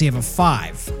chassis of a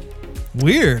 5.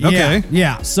 Weird. Okay.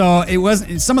 Yeah. So it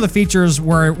was, some of the features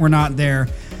were not there.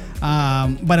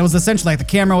 But it was essentially like the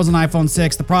camera was an iPhone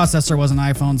 6, the processor was an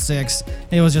iPhone 6.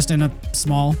 It was just in a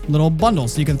small little bundle,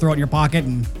 so you can throw it in your pocket.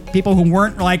 And people who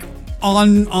weren't like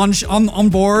on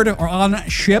board or on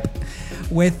ship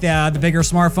with the bigger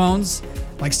smartphones,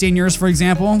 like seniors, for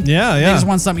example, they just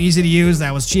want something easy to use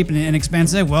that was cheap and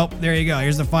inexpensive. Well, there you go.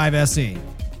 Here's the 5 SE.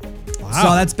 Wow.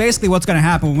 So that's basically what's going to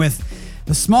happen with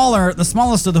the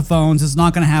smallest of the phones is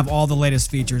not going to have all the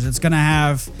latest features. It's going to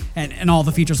have, and all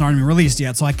the features aren't even released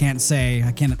yet, so I can't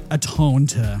atone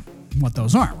to what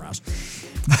those are, Ross.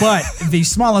 But the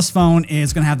smallest phone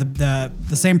is going to have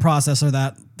the same processor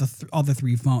that the other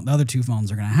two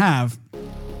phones are going to have,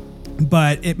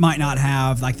 but it might not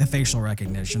have like the facial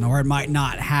recognition, or it might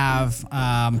not have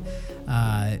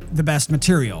the best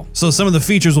material. So some of the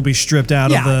features will be stripped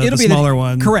out of the smaller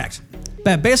one. Correct.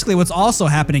 But basically what's also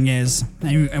happening is,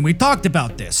 and we talked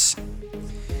about this,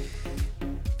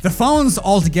 the phones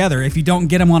altogether, if you don't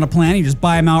get them on a plan, you just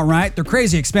buy them outright, they're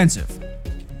crazy expensive.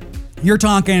 You're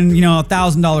talking,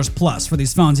 $1,000 plus for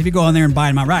these phones if you go in there and buy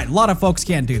them outright. A lot of folks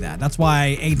can't do that. That's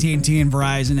why AT&T and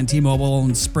Verizon and T-Mobile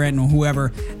and Sprint and whoever,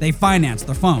 they finance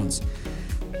their phones.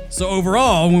 So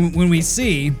overall, when we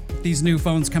see these new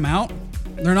phones come out,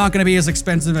 they're not going to be as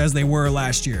expensive as they were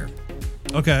last year.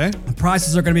 Okay. The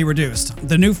prices are going to be reduced.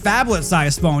 The new phablet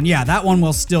size phone, that one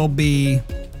will still be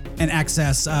in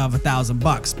excess of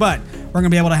 $1,000, but we're going to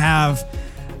be able to have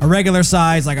a regular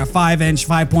size, like a 5-inch,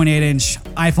 5.8-inch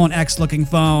iPhone X looking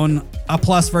phone, a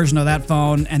Plus version of that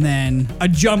phone, and then a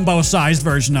jumbo sized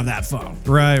version of that phone.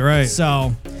 Right.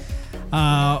 So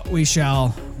we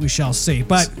shall see.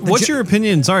 But what's your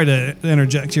opinion? Sorry to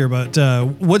interject here, but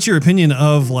what's your opinion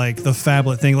of like the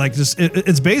phablet thing? Like, just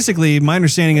it's basically, my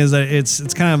understanding is that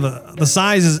it's kind of the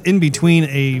size is in between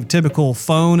a typical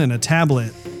phone and a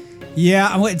tablet.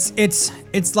 Yeah, it's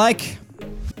like,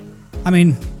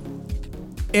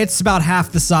 it's about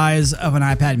half the size of an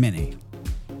iPad mini.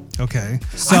 Okay.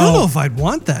 So, I don't know if I'd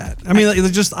want that. I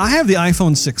have the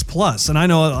iPhone 6 Plus, and I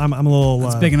know I'm a little...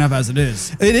 It's big enough as it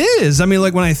is. It is.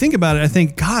 When I think about it, I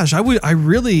think, gosh, I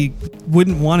really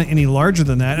wouldn't want it any larger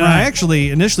than that. And Right. I actually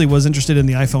initially was interested in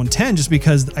the iPhone 10 just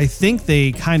because I think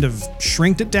they kind of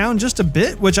shrinked it down just a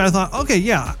bit, which I thought, okay,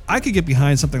 yeah, I could get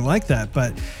behind something like that.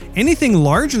 But anything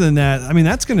larger than that,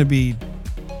 that's going to be...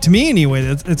 To me, anyway,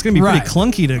 it's going to be pretty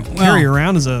clunky to carry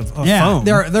around as a phone.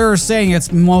 They're saying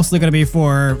it's mostly going to be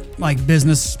for like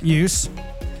business use.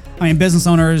 Business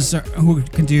owners who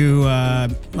can do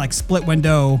like split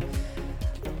window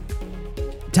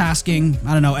tasking.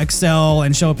 Excel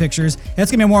and show pictures.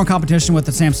 It's going to be more in competition with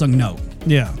the Samsung Note.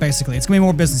 Yeah, basically, it's going to be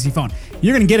more businessy phone.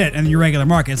 You're going to get it in your regular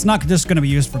market. It's not just going to be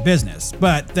used for business,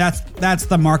 but that's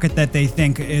the market that they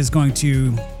think is going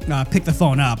to pick the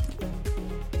phone up.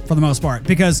 For the most part,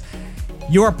 because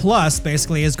your Plus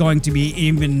basically is going to be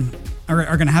are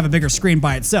going to have a bigger screen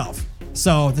by itself.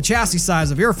 So the chassis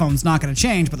size of your phone's not going to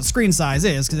change, but the screen size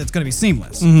is, because it's going to be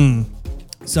seamless.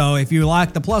 Mm-hmm. So if you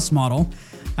like the Plus model,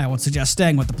 I would suggest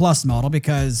staying with the Plus model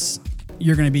because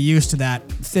you're going to be used to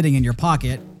that fitting in your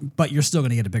pocket, but you're still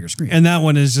going to get a bigger screen. And that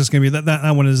one is just going to be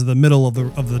that one is the middle of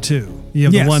the two. You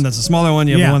have the one that's a smaller one.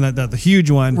 You have the one that the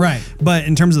huge one. Right. But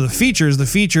in terms of the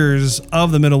features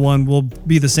of the middle one will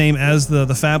be the same as the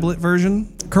phablet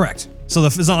version. Correct. So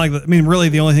it's not like really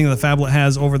the only thing that the phablet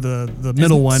has over the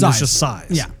middle one size. is just size.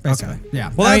 Yeah, basically. Okay.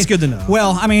 Yeah. Well, that's good to know.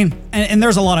 Well, and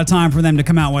there's a lot of time for them to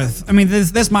come out with.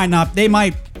 This might not. They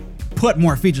might put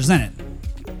more features in it.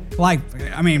 Like,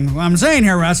 what I'm saying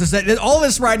here, Russ, is that all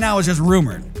this right now is just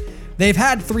rumored. They've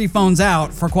had 3 phones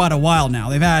out for quite a while now.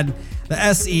 They've had the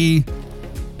SE,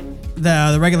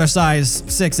 the regular size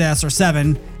 6S or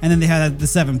 7, and then they had the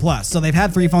 7 Plus. So they've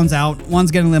had 3 phones out.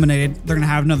 One's getting eliminated. They're going to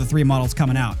have another 3 models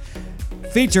coming out.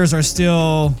 Features are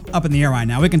still up in the air right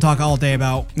now. We can talk all day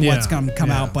about what's going to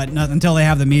come out, but until they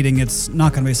have the meeting, it's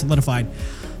not going to be solidified.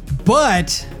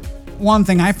 But one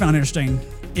thing I found interesting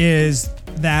is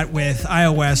that with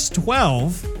iOS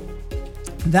 12,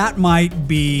 that might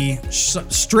be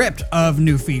stripped of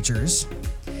new features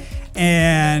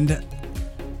and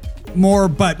more,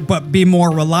 but be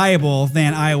more reliable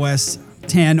than iOS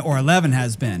 10 or 11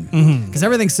 has been. Because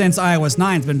everything since iOS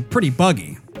 9 has been pretty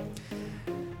buggy,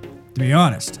 to be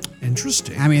honest.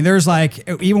 Interesting. There's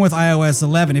even with iOS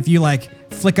 11, if you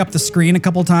flick up the screen a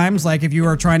couple times, like if you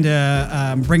were trying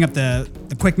to bring up the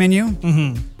quick menu,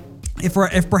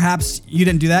 if perhaps you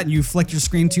didn't do that and you flicked your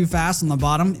screen too fast on the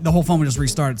bottom, the whole phone would just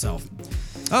restart itself.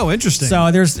 Oh, interesting. So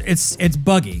it's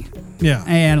buggy. Yeah.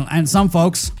 And some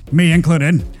folks, me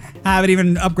included, haven't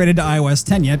even upgraded to iOS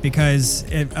 10 yet because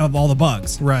of all the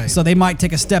bugs. Right. So they might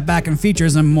take a step back in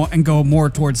features and go more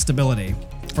towards stability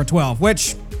for 12,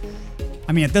 which,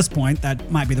 at this point, that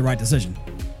might be the right decision.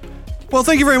 Well,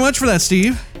 thank you very much for that,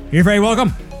 Steve. You're very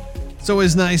welcome. It's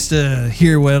always nice to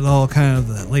hear what all kind of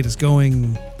the latest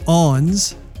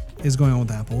going-ons is going on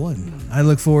with Apple, and I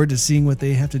look forward to seeing what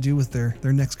they have to do with their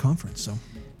next conference. So,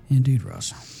 indeed,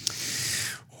 Russ.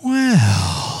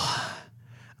 Well,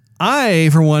 I,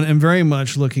 for one, am very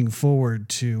much looking forward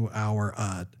to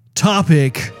our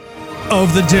topic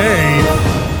of the day.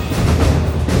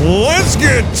 Let's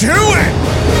get to it!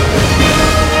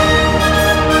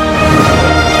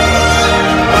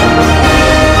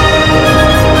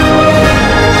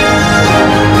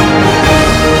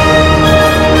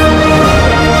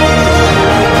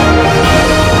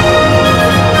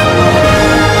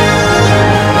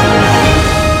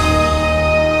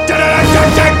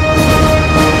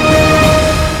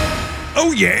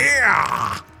 Oh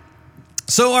yeah!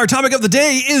 So our topic of the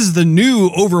day is the new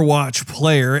Overwatch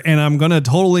player, and I'm gonna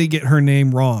totally get her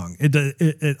name wrong. At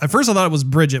first I thought it was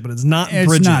Bridget, but it's not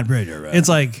Bridget. It's not Bridget, right? It's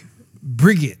like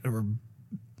Brigitte, or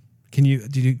can you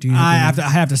do you? I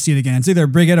have to see it again. It's either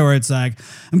Brigitte or it's like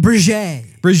Brigitte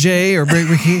or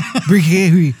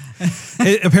Brigitte.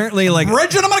 Apparently,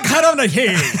 Bridget, I'm gonna cut on the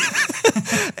head.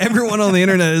 Everyone on the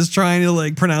internet is trying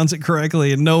to pronounce it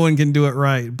correctly, and no one can do it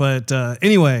right. But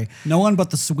anyway, no one but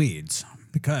the Swedes,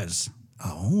 because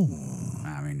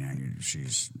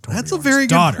she's that's a very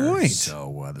good point.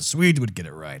 So the Swedes would get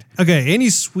it right. Okay, any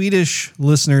Swedish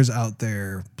listeners out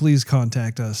there, please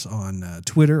contact us on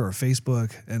Twitter or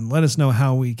Facebook and let us know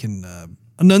how we can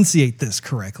enunciate this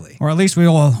correctly. Or at least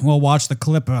we'll watch the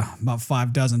clip about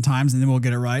 5 dozen times and then we'll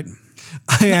get it right.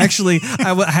 I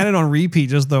had it on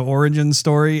repeat, just the origin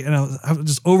story, and I was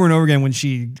just over and over again when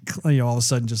she all of a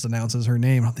sudden just announces her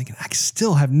name. I'm thinking I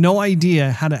still have no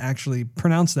idea how to actually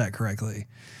pronounce that correctly.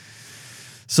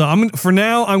 So I'm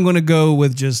going to go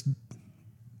with just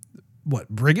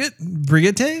Brigitte?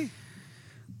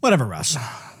 Whatever, Russ.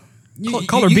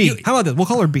 Call her B. How about this? We'll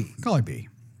call her B. Call her B.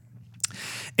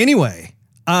 Anyway,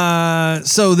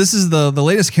 so this is the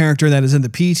latest character that is in the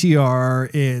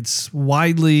PTR. It's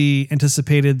widely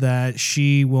anticipated that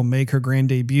she will make her grand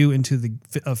debut into the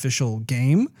official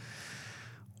game.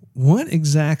 What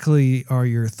exactly are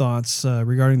your thoughts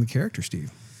regarding the character,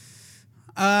 Steve?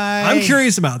 I'm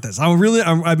curious about this.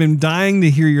 I've been dying to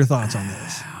hear your thoughts on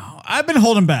this. I've been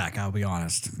holding back, I'll be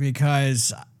honest,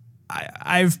 because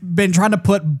I've been trying to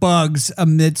put bugs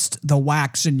amidst the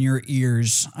wax in your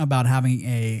ears about having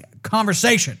a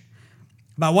conversation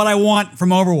about what I want from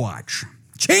Overwatch.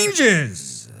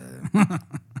 Changes! that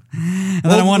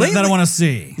I want to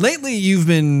see. Lately, you've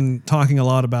been talking a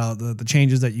lot about the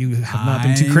changes that you have not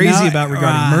been too crazy about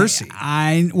regarding Mercy.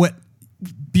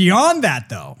 Beyond that,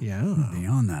 though. Yeah.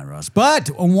 Beyond that, Russ. But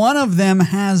one of them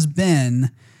has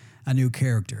been a new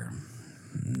character.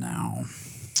 Now,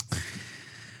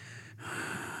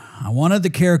 I wanted the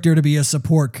character to be a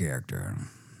support character.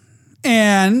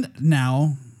 And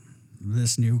now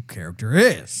this new character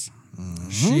is.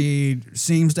 She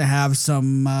seems to have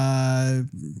some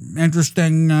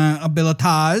interesting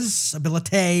abilities.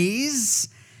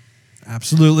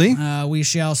 Absolutely. We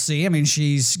shall see.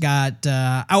 she's got...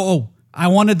 I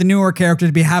wanted the newer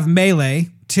character to have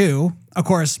melee too, of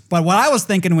course. But what I was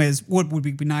thinking was, would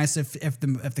be nice if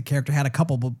the character had a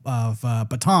couple of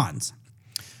batons.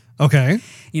 Okay.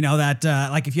 You know, that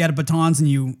like if you had batons and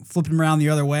you flipped them around the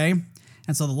other way,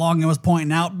 and so the long end was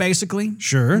pointing out, basically.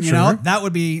 Sure, you know, that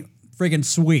would be friggin'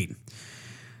 sweet.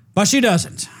 But she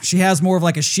doesn't. She has more of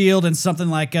like a shield and something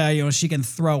like, she can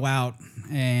throw out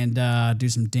and do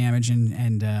some damage.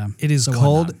 And it is so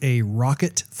called whatnot. a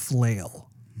rocket flail.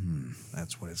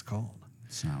 That's what it's called.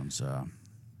 Sounds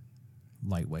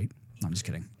lightweight. No, I'm just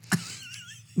kidding.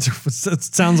 It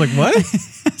sounds like what?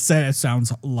 It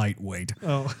sounds lightweight.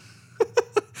 Oh.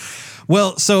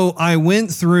 Well, so I went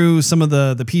through some of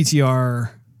the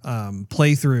PTR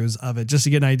playthroughs of it just to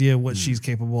get an idea of what she's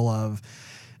capable of.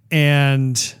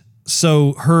 And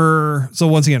so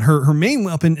once again, her main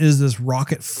weapon is this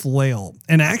rocket flail.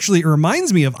 And actually it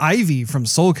reminds me of Ivy from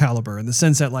Soul Calibur in the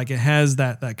sense that like it has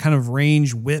that kind of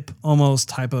range whip almost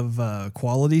type of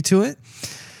quality to it.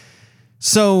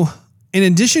 So in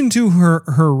addition to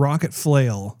her rocket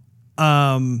flail,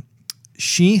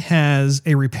 she has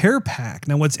a repair pack.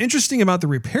 Now, what's interesting about the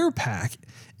repair pack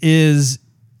is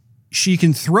she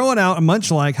can throw it out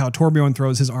much like how Torbjorn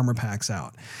throws his armor packs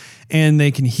out. And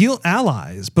they can heal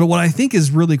allies. But what I think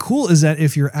is really cool is that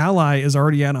if your ally is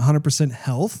already at 100%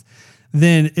 health,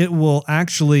 then it will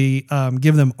actually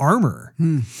give them armor.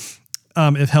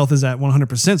 If health is at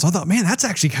 100%. So I thought, man, that's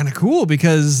actually kind of cool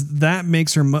because that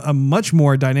makes her a much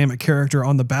more dynamic character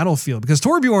on the battlefield because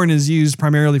Torbjorn is used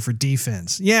primarily for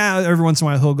defense. Yeah, every once in a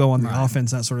while he'll go on the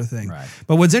offense, that sort of thing. Right.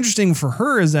 But what's interesting for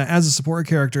her is that as a support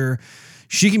character,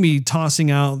 she can be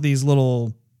tossing out these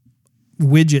little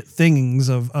widget things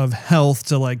of health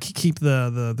to like keep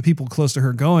the people close to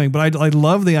her going. But I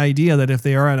love the idea that if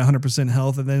they are at 100%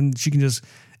 health, and then she can just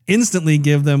instantly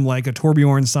give them like a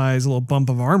Torbjorn size little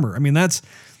bump of armor. I mean, that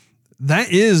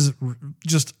is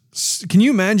just, can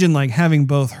you imagine like having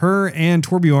both her and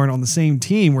Torbjorn on the same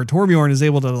team where Torbjorn is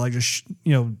able to like just,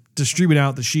 distribute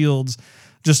out the shields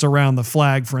just around the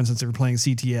flag, for instance, if you're playing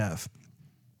CTF.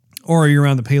 Or you're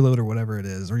around the payload or whatever it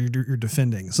is, or you're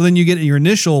defending. So then you get your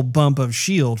initial bump of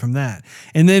shield from that.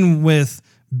 And then with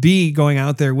B going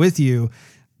out there with you,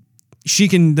 she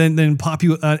can then pop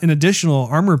you an additional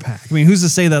armor pack. I mean, who's to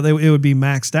say that it would be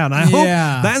maxed out? And I hope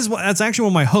that's actually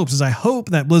one of my hopes is I hope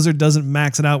that Blizzard doesn't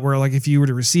max it out where like if you were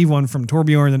to receive one from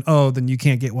Torbjorn, then you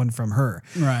can't get one from her.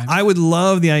 Right. I would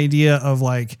love the idea of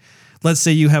like, let's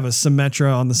say you have a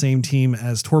Symmetra on the same team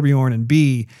as Torbjorn and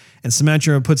B, and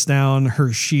Symmetra puts down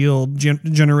her shield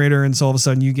generator, and so all of a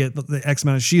sudden you get the X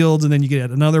amount of shields, and then you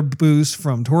get another boost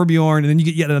from Torbjorn, and then you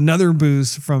get yet another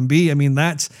boost from B. I mean,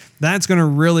 that's going to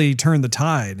really turn the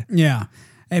tide. Yeah,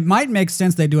 it might make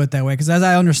sense they do it that way because, as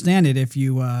I understand it, if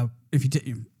you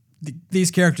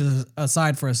these characters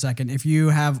aside for a second, if you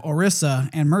have Orisa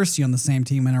and Mercy on the same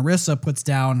team, and Orisa puts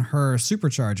down her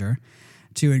supercharger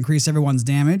to increase everyone's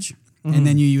damage, and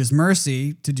then you use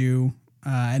Mercy to do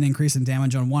an increase in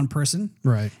damage on one person,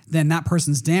 right? Then that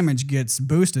person's damage gets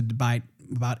boosted by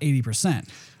about 80%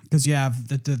 because you have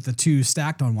the two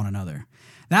stacked on one another.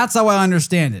 That's how I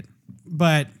understand it.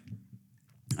 But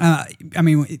I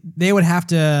mean, they would have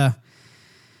to.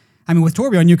 I mean, with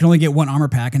Torbjorn, you can only get one armor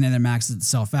pack and then it maxes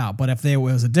itself out. But if there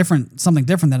was something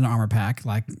different than an armor pack,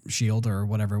 like shield or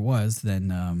whatever it was,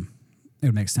 then it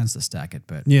would make sense to stack it.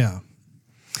 But yeah.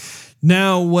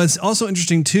 Now, what's also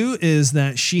interesting too is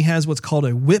that she has what's called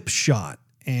a whip shot,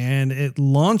 and it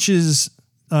launches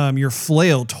your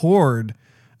flail toward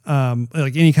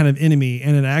like any kind of enemy,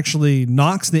 and it actually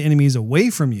knocks the enemies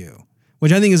away from you,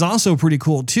 which I think is also pretty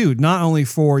cool too. Not only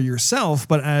for yourself,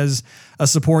 but as a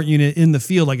support unit in the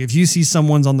field. Like if you see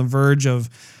someone's on the verge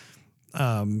of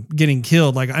getting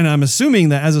killed, like, and I'm assuming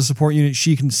that as a support unit,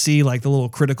 she can see like the little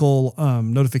critical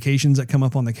notifications that come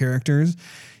up on the characters.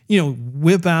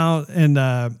 Whip out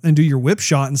and do your whip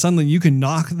shot, and suddenly you can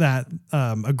knock that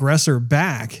aggressor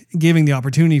back, giving the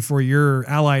opportunity for your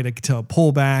ally to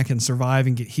pull back and survive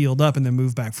and get healed up and then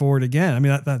move back forward again. I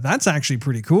mean, that's actually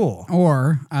pretty cool.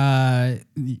 Or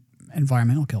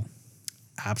environmental kill.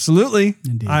 Absolutely.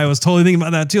 Indeed. I was totally thinking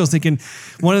about that too. I was thinking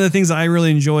one of the things that I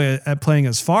really enjoy at playing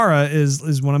as Farah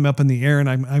is when I'm up in the air and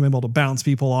I'm able to bounce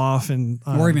people off and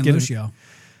or even Lucio.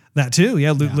 That too.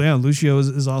 Yeah. Lucio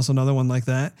is also another one like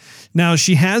that. Now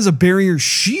she has a barrier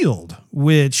shield,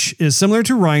 which is similar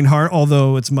to Reinhardt,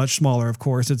 although it's much smaller, of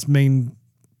course. Its main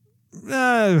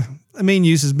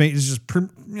use is just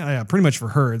pretty much for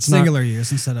her. It's singular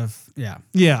use instead of,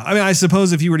 Yeah. I mean, I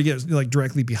suppose if you were to get like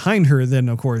directly behind her, then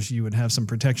of course you would have some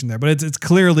protection there, but it's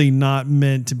clearly not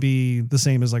meant to be the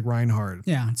same as like Reinhardt.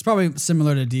 Yeah. It's probably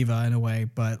similar to Diva in a way,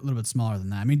 but a little bit smaller than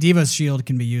that. I mean, Diva's shield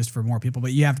can be used for more people,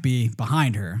 but you have to be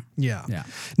behind her. Yeah. Yeah.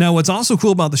 Now, what's also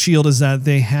cool about the shield is that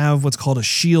they have what's called a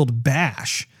shield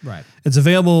bash. Right. It's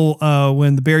available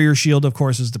when the barrier shield, of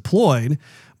course, is deployed.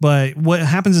 But what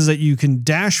happens is that you can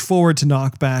dash forward to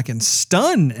knock back and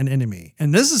stun an enemy.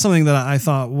 And this is something that I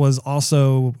thought was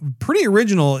also pretty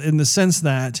original in the sense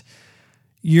that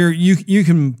you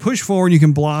can push forward, you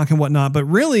can block and whatnot, but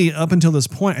really up until this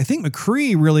point, I think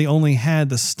McCree really only had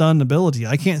the stun ability.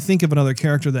 I can't think of another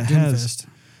character that has.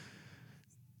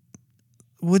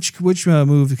 Which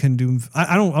move can Doom?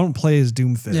 I don't play as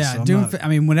Doomfist. Yeah, so I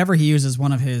mean, whenever he uses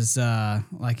one of his,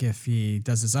 like if he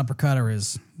does his uppercut or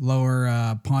his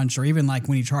lower punch, or even like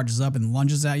when he charges up and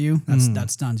lunges at you,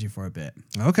 that stuns you for a bit.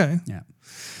 Okay. Yeah.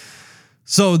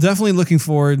 So definitely looking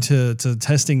forward to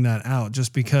testing that out,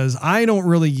 just because I don't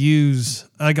really use,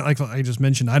 like I just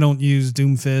mentioned, I don't use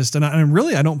Doomfist, and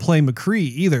I don't play McCree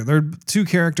either. They're two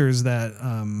characters that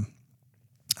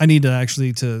I need to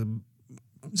actually to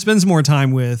spend some more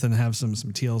time with and have some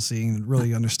TLC and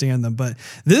really understand them. But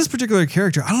this particular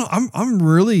character, I'm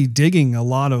really digging a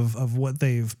lot of what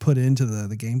they've put into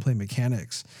the gameplay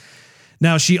mechanics.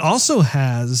 Now, she also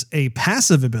has a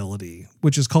passive ability,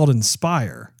 which is called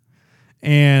Inspire.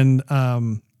 And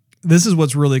this is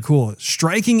what's really cool.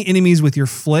 Striking enemies with your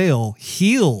flail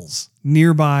heals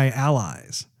nearby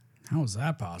allies. How is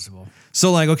that possible?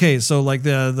 So like, okay, so like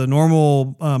the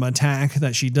normal attack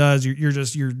that she does,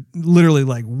 you're literally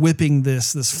like whipping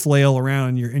this flail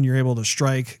around and you're able to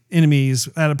strike enemies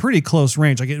at a pretty close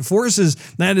range. Like it forces,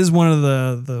 that is one of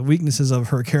the weaknesses of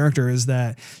her character, is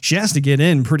that she has to get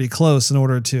in pretty close in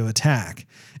order to attack.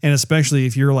 And especially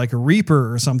if you're like a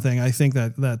Reaper or something, I think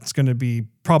that's going to be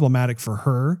problematic for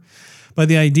her. But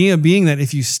the idea being that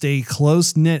if you stay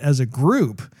close knit as a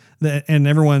group and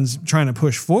everyone's trying to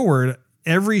push forward,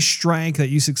 every strike that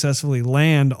you successfully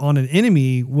land on an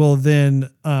enemy will then,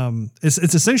 it's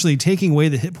essentially taking away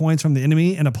the hit points from the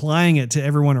enemy and applying it to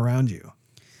everyone around you.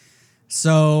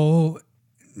 So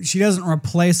she doesn't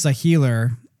replace a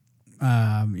healer,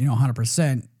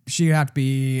 100%. She would have to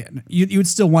be, you would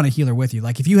still want a healer with you.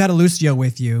 Like if you had a Lucio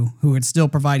with you who would still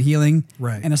provide healing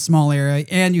in a small area,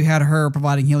 and you had her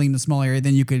providing healing in a small area,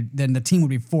 then then the team would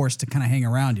be forced to kind of hang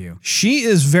around you. She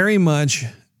is very much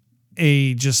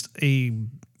a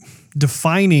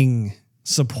defining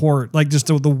support, like just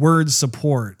the word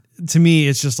support. To me,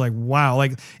 it's just like, wow.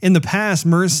 Like in the past,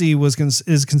 Mercy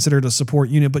is considered a support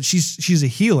unit, but she's a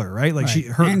healer, right? Like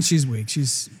and she's weak.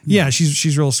 She's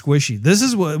real squishy. This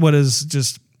is what is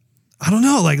just, I don't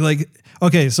know. Like,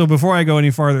 okay. So before I go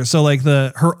any farther, so like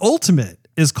her ultimate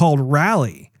is called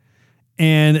Rally,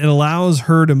 and it allows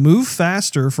her to move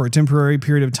faster for a temporary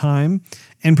period of time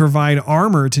and provide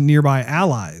armor to nearby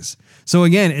allies. So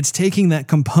again, it's taking that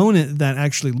component that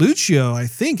actually Lucio, I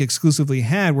think, exclusively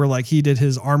had, where like he did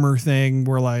his armor thing,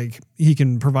 where like he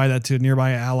can provide that to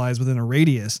nearby allies within a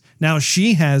radius. Now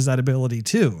she has that ability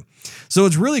too. So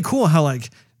it's really cool how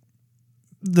like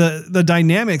the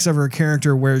dynamics of her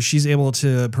character, where she's able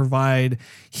to provide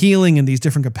healing in these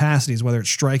different capacities, whether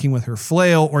it's striking with her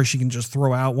flail, or she can just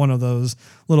throw out one of those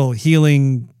little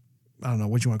healing, I don't know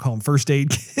what you want to call them, first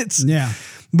aid kits. Yeah.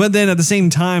 But then at the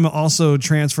same time, also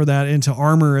transfer that into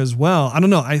armor as well. I don't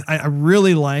know. I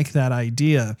really like that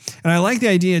idea. And I like the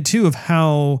idea too of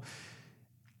how,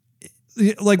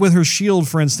 like with her shield,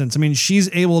 for instance, I mean, she's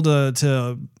able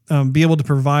to be able to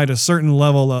provide a certain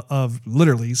level of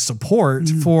literally support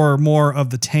for more of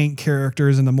the tank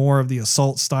characters and the more of the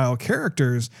assault style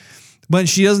characters. But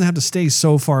she doesn't have to stay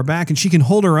so far back, and she can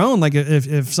hold her own. Like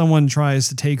if someone tries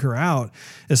to take her out,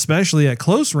 especially at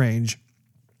close range.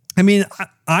 I mean,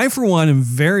 I for one am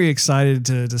very excited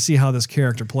to see how this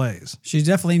character plays. She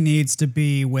definitely needs to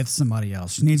be with somebody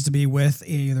else. She needs to be with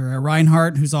either a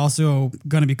Reinhardt, who's also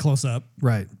going to be close up,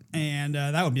 right? And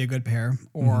that would be a good pair,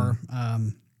 or I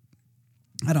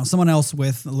don't know, someone else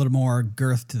with a little more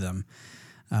girth to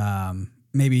them.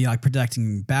 Maybe like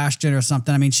protecting Bastion or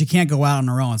something. I mean, she can't go out on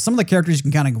her own. Some of the characters you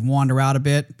can kind of wander out a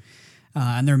bit,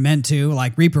 and they're meant to.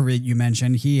 Like Reaper, you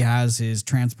mentioned, he has his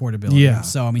transport ability. Yeah.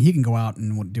 So, I mean, he can go out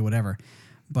and do whatever.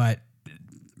 But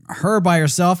her by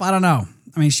herself, I don't know.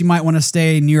 I mean, she might want to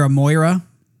stay near a Moira,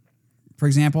 for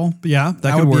example. Yeah,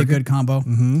 that would could be a good combo.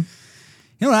 Mm-hmm. You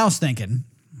know what I was thinking?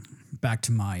 Back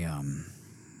to my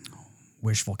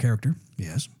wishful character.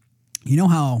 Yes. You know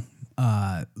how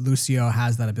Lucio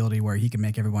has that ability where he can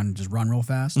make everyone just run real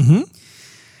fast? Mm-hmm.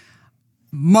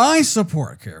 My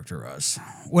support character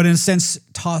would, in a sense,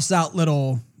 toss out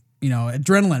little,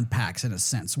 adrenaline packs in a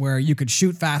sense, where you could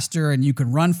shoot faster and you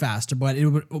could run faster, but it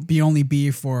would only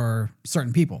be for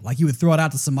certain people. Like you would throw it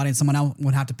out to somebody and someone else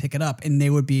would have to pick it up, and they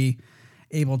would be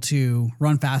able to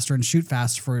run faster and shoot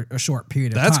faster for a short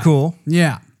period of time. That's cool.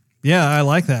 Yeah. Yeah, I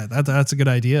like that. That's a good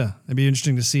idea. It'd be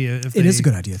interesting to see if it is a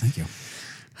good idea. Thank you.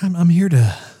 I'm here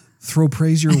to throw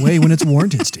praise your way when it's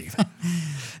warranted, Steve.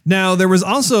 Now, there was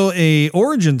also a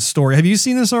origin story. Have you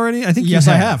seen this already? I think Yes,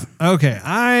 I have. Okay.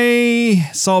 I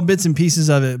saw bits and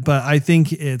pieces of it, but I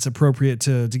think it's appropriate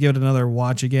to give it another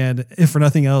watch again, if for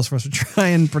nothing else, for us to try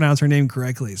and pronounce her name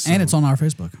correctly. So, And it's on our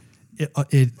Facebook.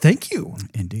 Thank you.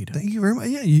 Indeed. Thank you very much.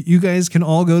 Yeah, you guys can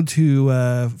all go to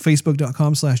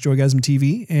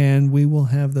facebook.com/JoygasmTV, and we will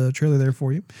have the trailer there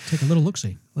for you. Take a little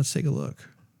look-see. Let's take a look.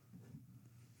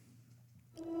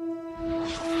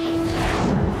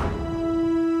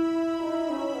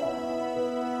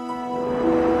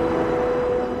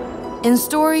 In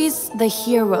stories, the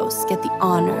heroes get the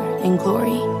honor and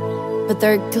glory. But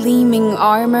their gleaming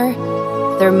armor,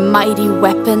 their mighty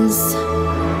weapons,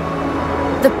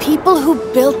 the people who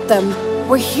built them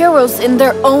were heroes in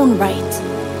their own right.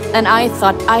 And I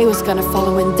thought I was gonna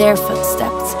follow in their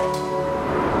footsteps.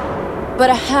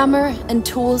 But a hammer and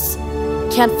tools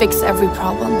can't fix every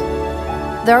problem.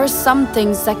 There are some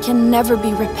things that can never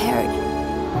be repaired.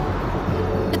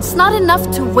 It's not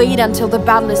enough to wait until the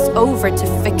battle is over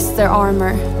to fix their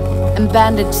armor and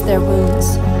bandage their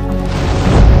wounds.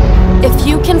 If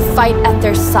you can fight at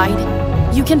their side,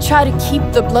 you can try to keep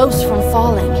the blows from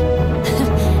falling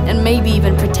and maybe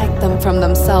even protect them from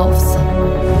themselves.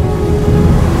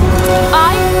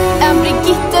 I am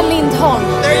Brigitte Lindholm,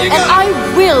 and I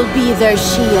will be their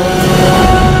shield.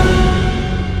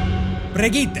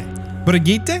 Brigitte?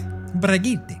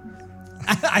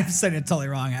 I've said it totally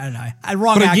wrong. I don't know.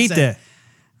 Wrong accent.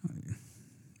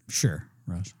 Sure,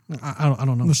 Rose. I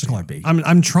don't know. Let's just call her B.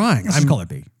 I'm trying. Let's just call her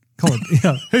B. Call it.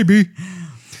 Yeah. Hey, B.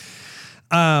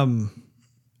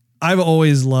 I've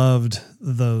always loved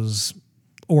those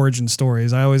origin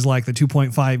stories. I always like the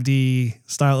 2.5D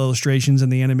style illustrations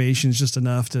and the animations just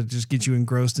enough to just get you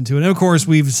engrossed into it. And of course,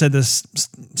 we've said this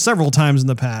several times in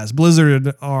the past.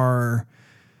 Blizzard are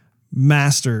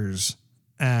masters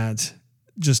at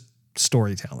just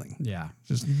storytelling. Yeah.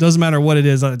 Just doesn't matter what it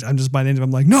is. I'm just by the end of it,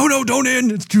 I'm like, no, don't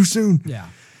end. It's too soon. Yeah.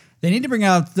 They need to bring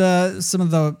out some of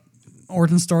the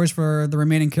origin stories for the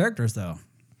remaining characters, though.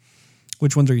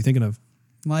 Which ones are you thinking of?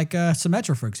 Like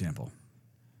Symmetra, for example.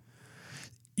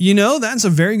 You know, that's a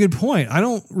very good point. I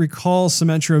don't recall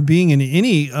Symmetra being in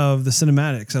any of the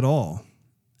cinematics at all.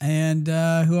 And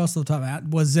who else at the top?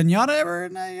 Was Zenyatta ever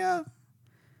in a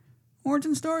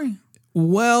origin story?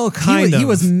 Well, kind of. He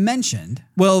was mentioned.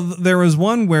 Well, there was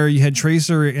one where you had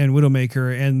Tracer and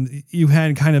Widowmaker, and you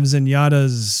had kind of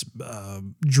Zenyatta's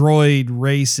droid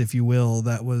race, if you will,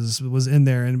 that was in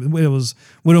there. And it was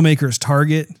Widowmaker's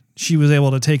target. She was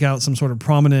able to take out some sort of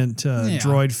prominent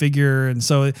droid figure. And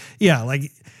so, yeah,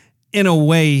 like in a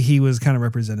way, he was kind of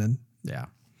represented. Yeah.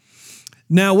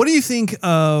 Now, what do you think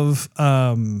of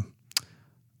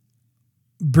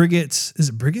Brigitte? Is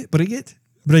it Brigitte?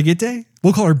 Brigitte?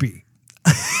 We'll call her B.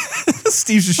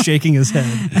 Steve's just shaking his head.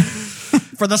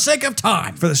 For the sake of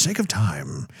time. For the sake of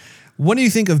time. What do you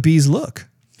think of B's look?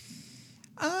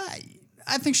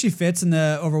 I think she fits in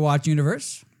the Overwatch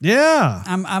universe. Yeah.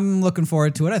 I'm looking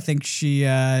forward to it. I think she's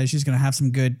going to have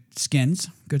some good skins,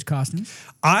 good costumes.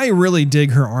 I really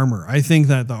dig her armor. I think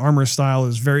that the armor style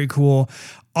is very cool.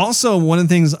 Also, one of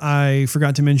the things I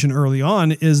forgot to mention early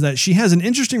on is that she has an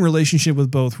interesting relationship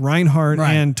with both Reinhardt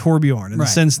and Torbjorn in the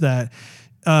sense that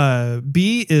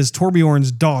B is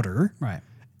Torbjorn's daughter. Right.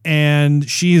 And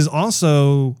she is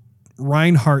also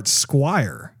Reinhardt's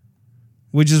squire,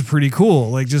 which is pretty cool.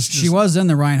 Like she was in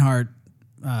the Reinhardt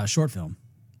short film.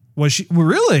 Was she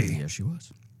really? Yeah, she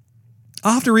was.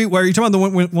 I'll have to read. Are you talking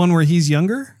about the one where he's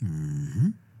younger? Mm-hmm.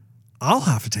 I'll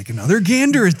have to take another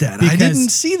gander at that. Because I didn't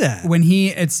see that. When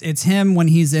it's him when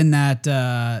he's in that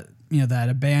that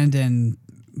abandoned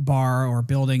bar or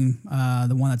building,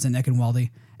 the one that's in Eckenwald.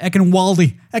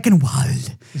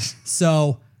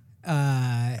 So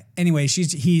anyway,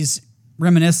 he's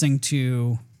reminiscing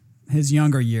to his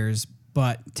younger years,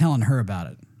 but telling her about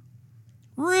it.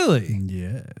 Really?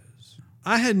 Yes.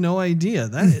 I had no idea.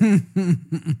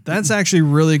 That's actually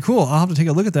really cool. I'll have to take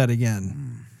a look at that again.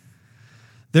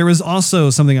 There was also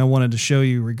something I wanted to show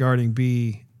you regarding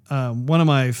B. One of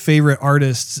my favorite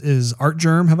artists is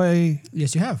Artgerm. Have I?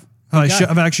 Yes, you have.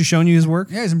 I've actually shown you his work?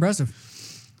 Yeah, he's impressive.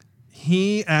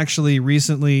 He actually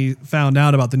recently found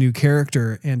out about the new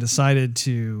character and decided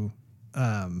to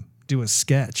do a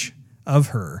sketch of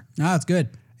her. Oh, that's good.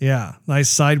 Yeah, nice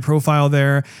side profile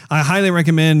there. I highly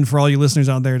recommend for all you listeners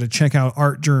out there to check out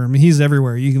Artgerm. He's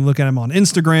everywhere. You can look at him on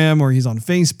Instagram or he's on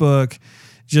Facebook.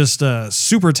 Just a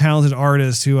super talented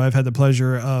artist who I've had the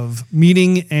pleasure of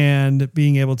meeting and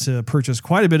being able to purchase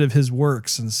quite a bit of his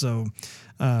works. And so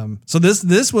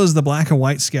this was the black and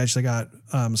white sketch that got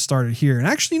started here. And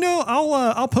actually,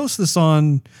 I'll post this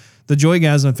on the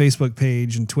Joygasm Facebook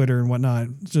page and Twitter and whatnot,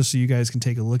 just so you guys can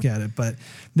take a look at it. But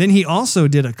then he also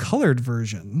did a colored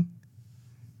version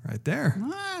right there.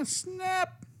 Ah,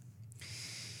 snap.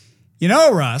 You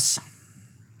know, Russ,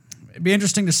 it'd be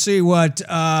interesting to see what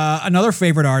another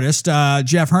favorite artist,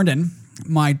 Jeff Herndon,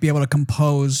 might be able to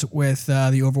compose with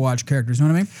the Overwatch characters. You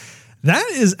know what I mean?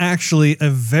 That is actually a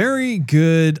very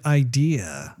good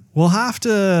idea. We'll have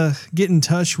to get in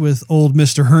touch with old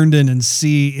Mr. Herndon and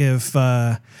see if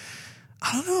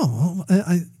I don't know.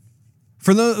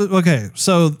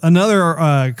 So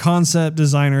another concept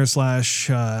designer /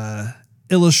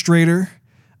 illustrator.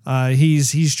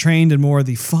 He's trained in more of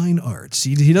the fine arts.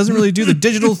 He doesn't really do the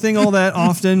digital thing all that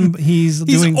often. He's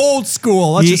doing old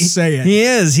school. Let's just say it. He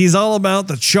is. He's all about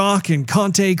the chalk and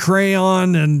Conte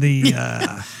crayon and the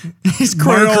his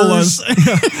Crayolas.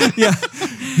 Yeah.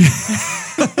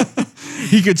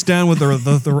 He gets down with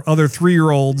the other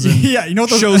 3-year-olds and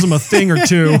shows them a thing or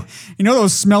two. You know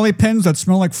those smelly pens that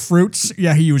smell like fruits?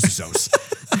 Yeah, he uses those.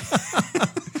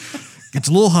 Gets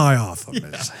a little high off of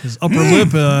it. His upper lip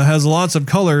has lots of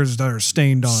colors that are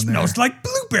stained on there. Smells like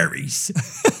blueberries.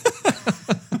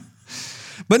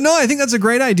 But no, I think that's a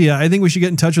great idea. I think we should get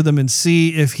in touch with him and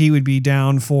see if he would be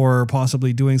down for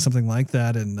possibly doing something like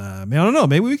that. And I don't know,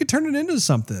 maybe we could turn it into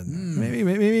something.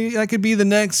 Maybe that could be the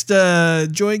next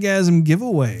Joygasm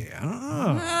giveaway. I don't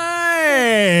know.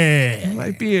 Hey.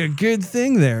 Might be a good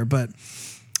thing there. But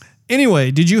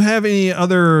anyway, did you have any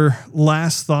other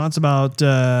last thoughts about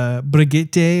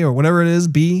Brigitte or whatever it is?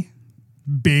 B.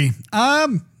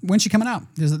 When's she coming out?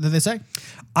 Did they say?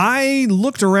 I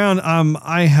looked around.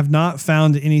 I have not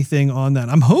found anything on that.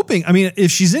 I'm hoping. I mean,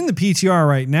 if she's in the PTR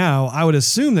right now, I would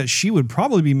assume that she would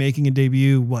probably be making a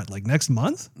debut. Like next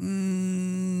month?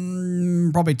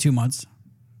 Probably 2 months.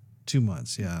 2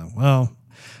 months. Yeah. Well,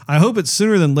 I hope it's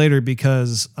sooner than later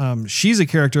because she's a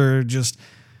character just.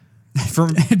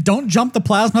 Don't jump the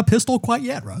plasma pistol quite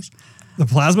yet, Russ. The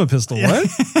plasma pistol. What?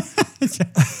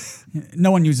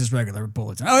 No one uses regular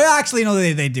bullets. Oh, actually, no,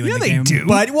 they do. Yeah, in the they game. do.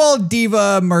 But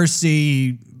Diva,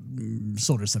 Mercy,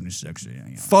 Soldier 76,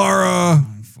 Farah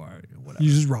whatever.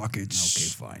 uses rockets. Okay,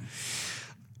 fine.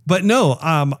 But no,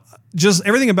 just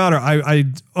everything about her.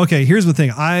 Okay, here's the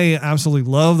thing. I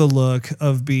absolutely love the look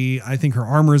of B. I think her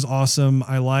armor is awesome.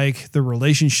 I like the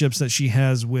relationships that she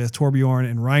has with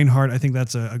Torbjorn and Reinhardt. I think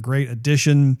that's a great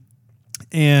addition.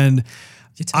 And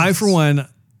I, for one.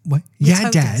 What?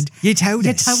 Yeah, Dad. You told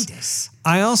us.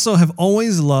 I also have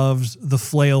always loved the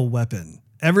flail weapon.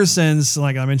 Ever since,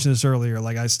 like I mentioned this earlier,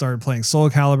 like I started playing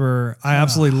Soul Calibur, I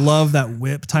absolutely love that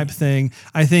whip type thing.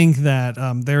 I think that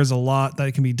there's a lot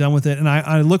that can be done with it. And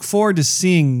I look forward to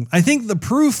seeing, I think the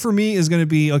proof for me is going to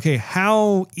be, okay,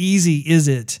 how easy is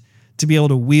it to be able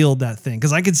to wield that thing?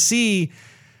 Because I could see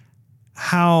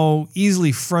how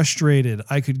easily frustrated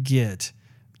I could get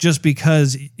just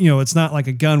because, it's not like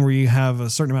a gun where you have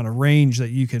a certain amount of range that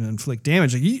you can inflict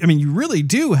damage. Like you really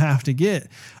do have to get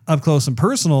up close and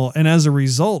personal. And as a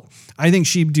result, I think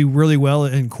she'd do really well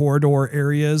in corridor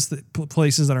areas,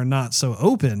 places that are not so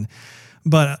open.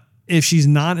 But if she's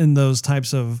not in those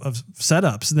types of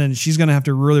setups, then she's going to have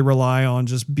to really rely on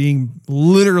just being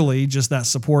literally just that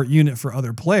support unit for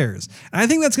other players. And I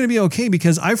think that's going to be okay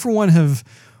because I, for one, have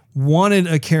wanted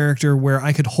a character where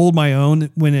I could hold my own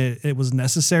when it was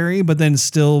necessary, but then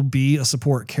still be a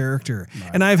support character.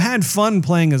 Right. And I've had fun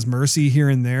playing as Mercy here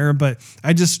and there, but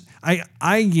I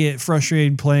get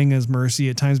frustrated playing as Mercy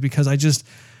at times because I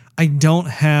don't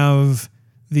have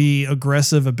the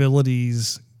aggressive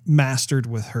abilities mastered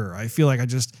with her. I feel like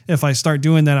if I start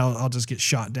doing that, I'll just get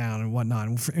shot down and whatnot.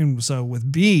 And so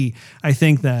with B, I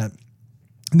think that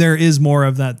there is more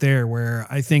of that there where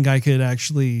I think I could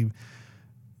actually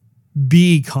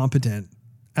be competent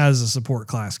as a support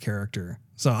class character.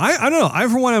 So I don't know. I,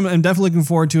 for one, I'm definitely looking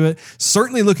forward to it.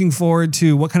 Certainly looking forward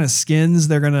to what kind of skins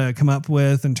they're going to come up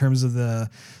with in terms of the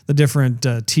different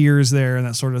tiers there and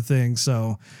that sort of thing.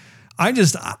 So I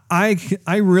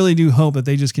really do hope that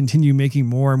they just continue making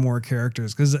more and more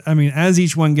characters. Because, as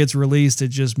each one gets released, it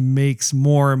just makes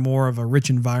more and more of a rich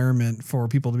environment for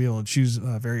people to be able to choose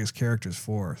various characters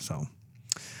for. So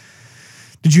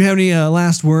did you have any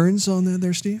last words on that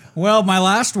there, Steve? Well, my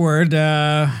last word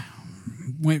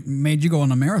made you go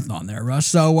on a marathon there, Russ.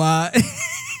 So, no,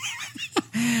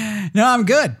 I'm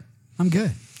good.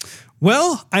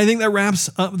 Well, I think that wraps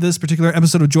up this particular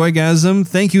episode of Joygasm.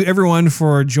 Thank you, everyone,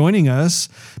 for joining us.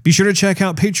 Be sure to check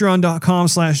out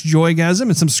patreon.com/Joygasm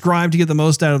and subscribe to get the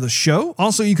most out of the show.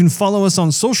 Also, you can follow us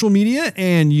on social media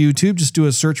and YouTube. Just do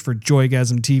a search for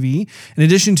Joygasm TV. In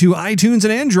addition to iTunes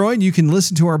and Android, you can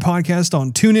listen to our podcast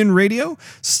on TuneIn Radio,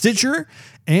 Stitcher,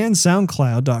 and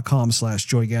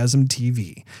SoundCloud.com/Joygasm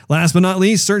TV. Last but not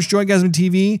least, search Joygasm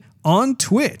TV on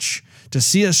Twitch to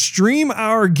see us stream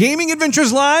our gaming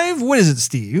adventures live. When is it,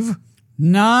 Steve?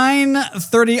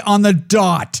 9:30 on the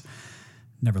dot.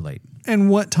 Never late. And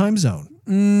what time zone?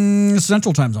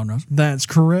 Central time zone, Russ. That's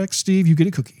correct, Steve. You get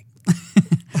a cookie.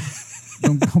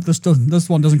 Hope this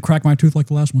one doesn't crack my tooth like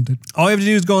the last one did. All you have to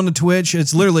do is go on to Twitch.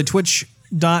 It's literally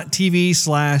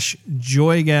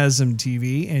twitch.tv/Joygasm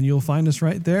TV, and you'll find us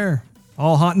right there.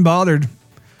 All hot and bothered.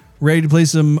 Ready to play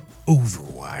some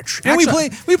Overwatch. And we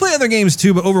play other games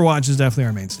too, but Overwatch is definitely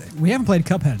our mainstay. We haven't played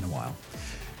Cuphead in a while.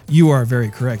 You are very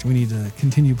correct. We need to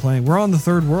continue playing. We're on the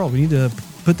third world. We need to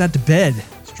put that to bed.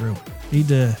 It's true. We need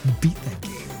to beat that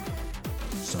game.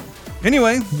 So,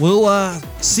 anyway, we'll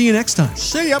see you next time.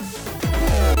 See ya.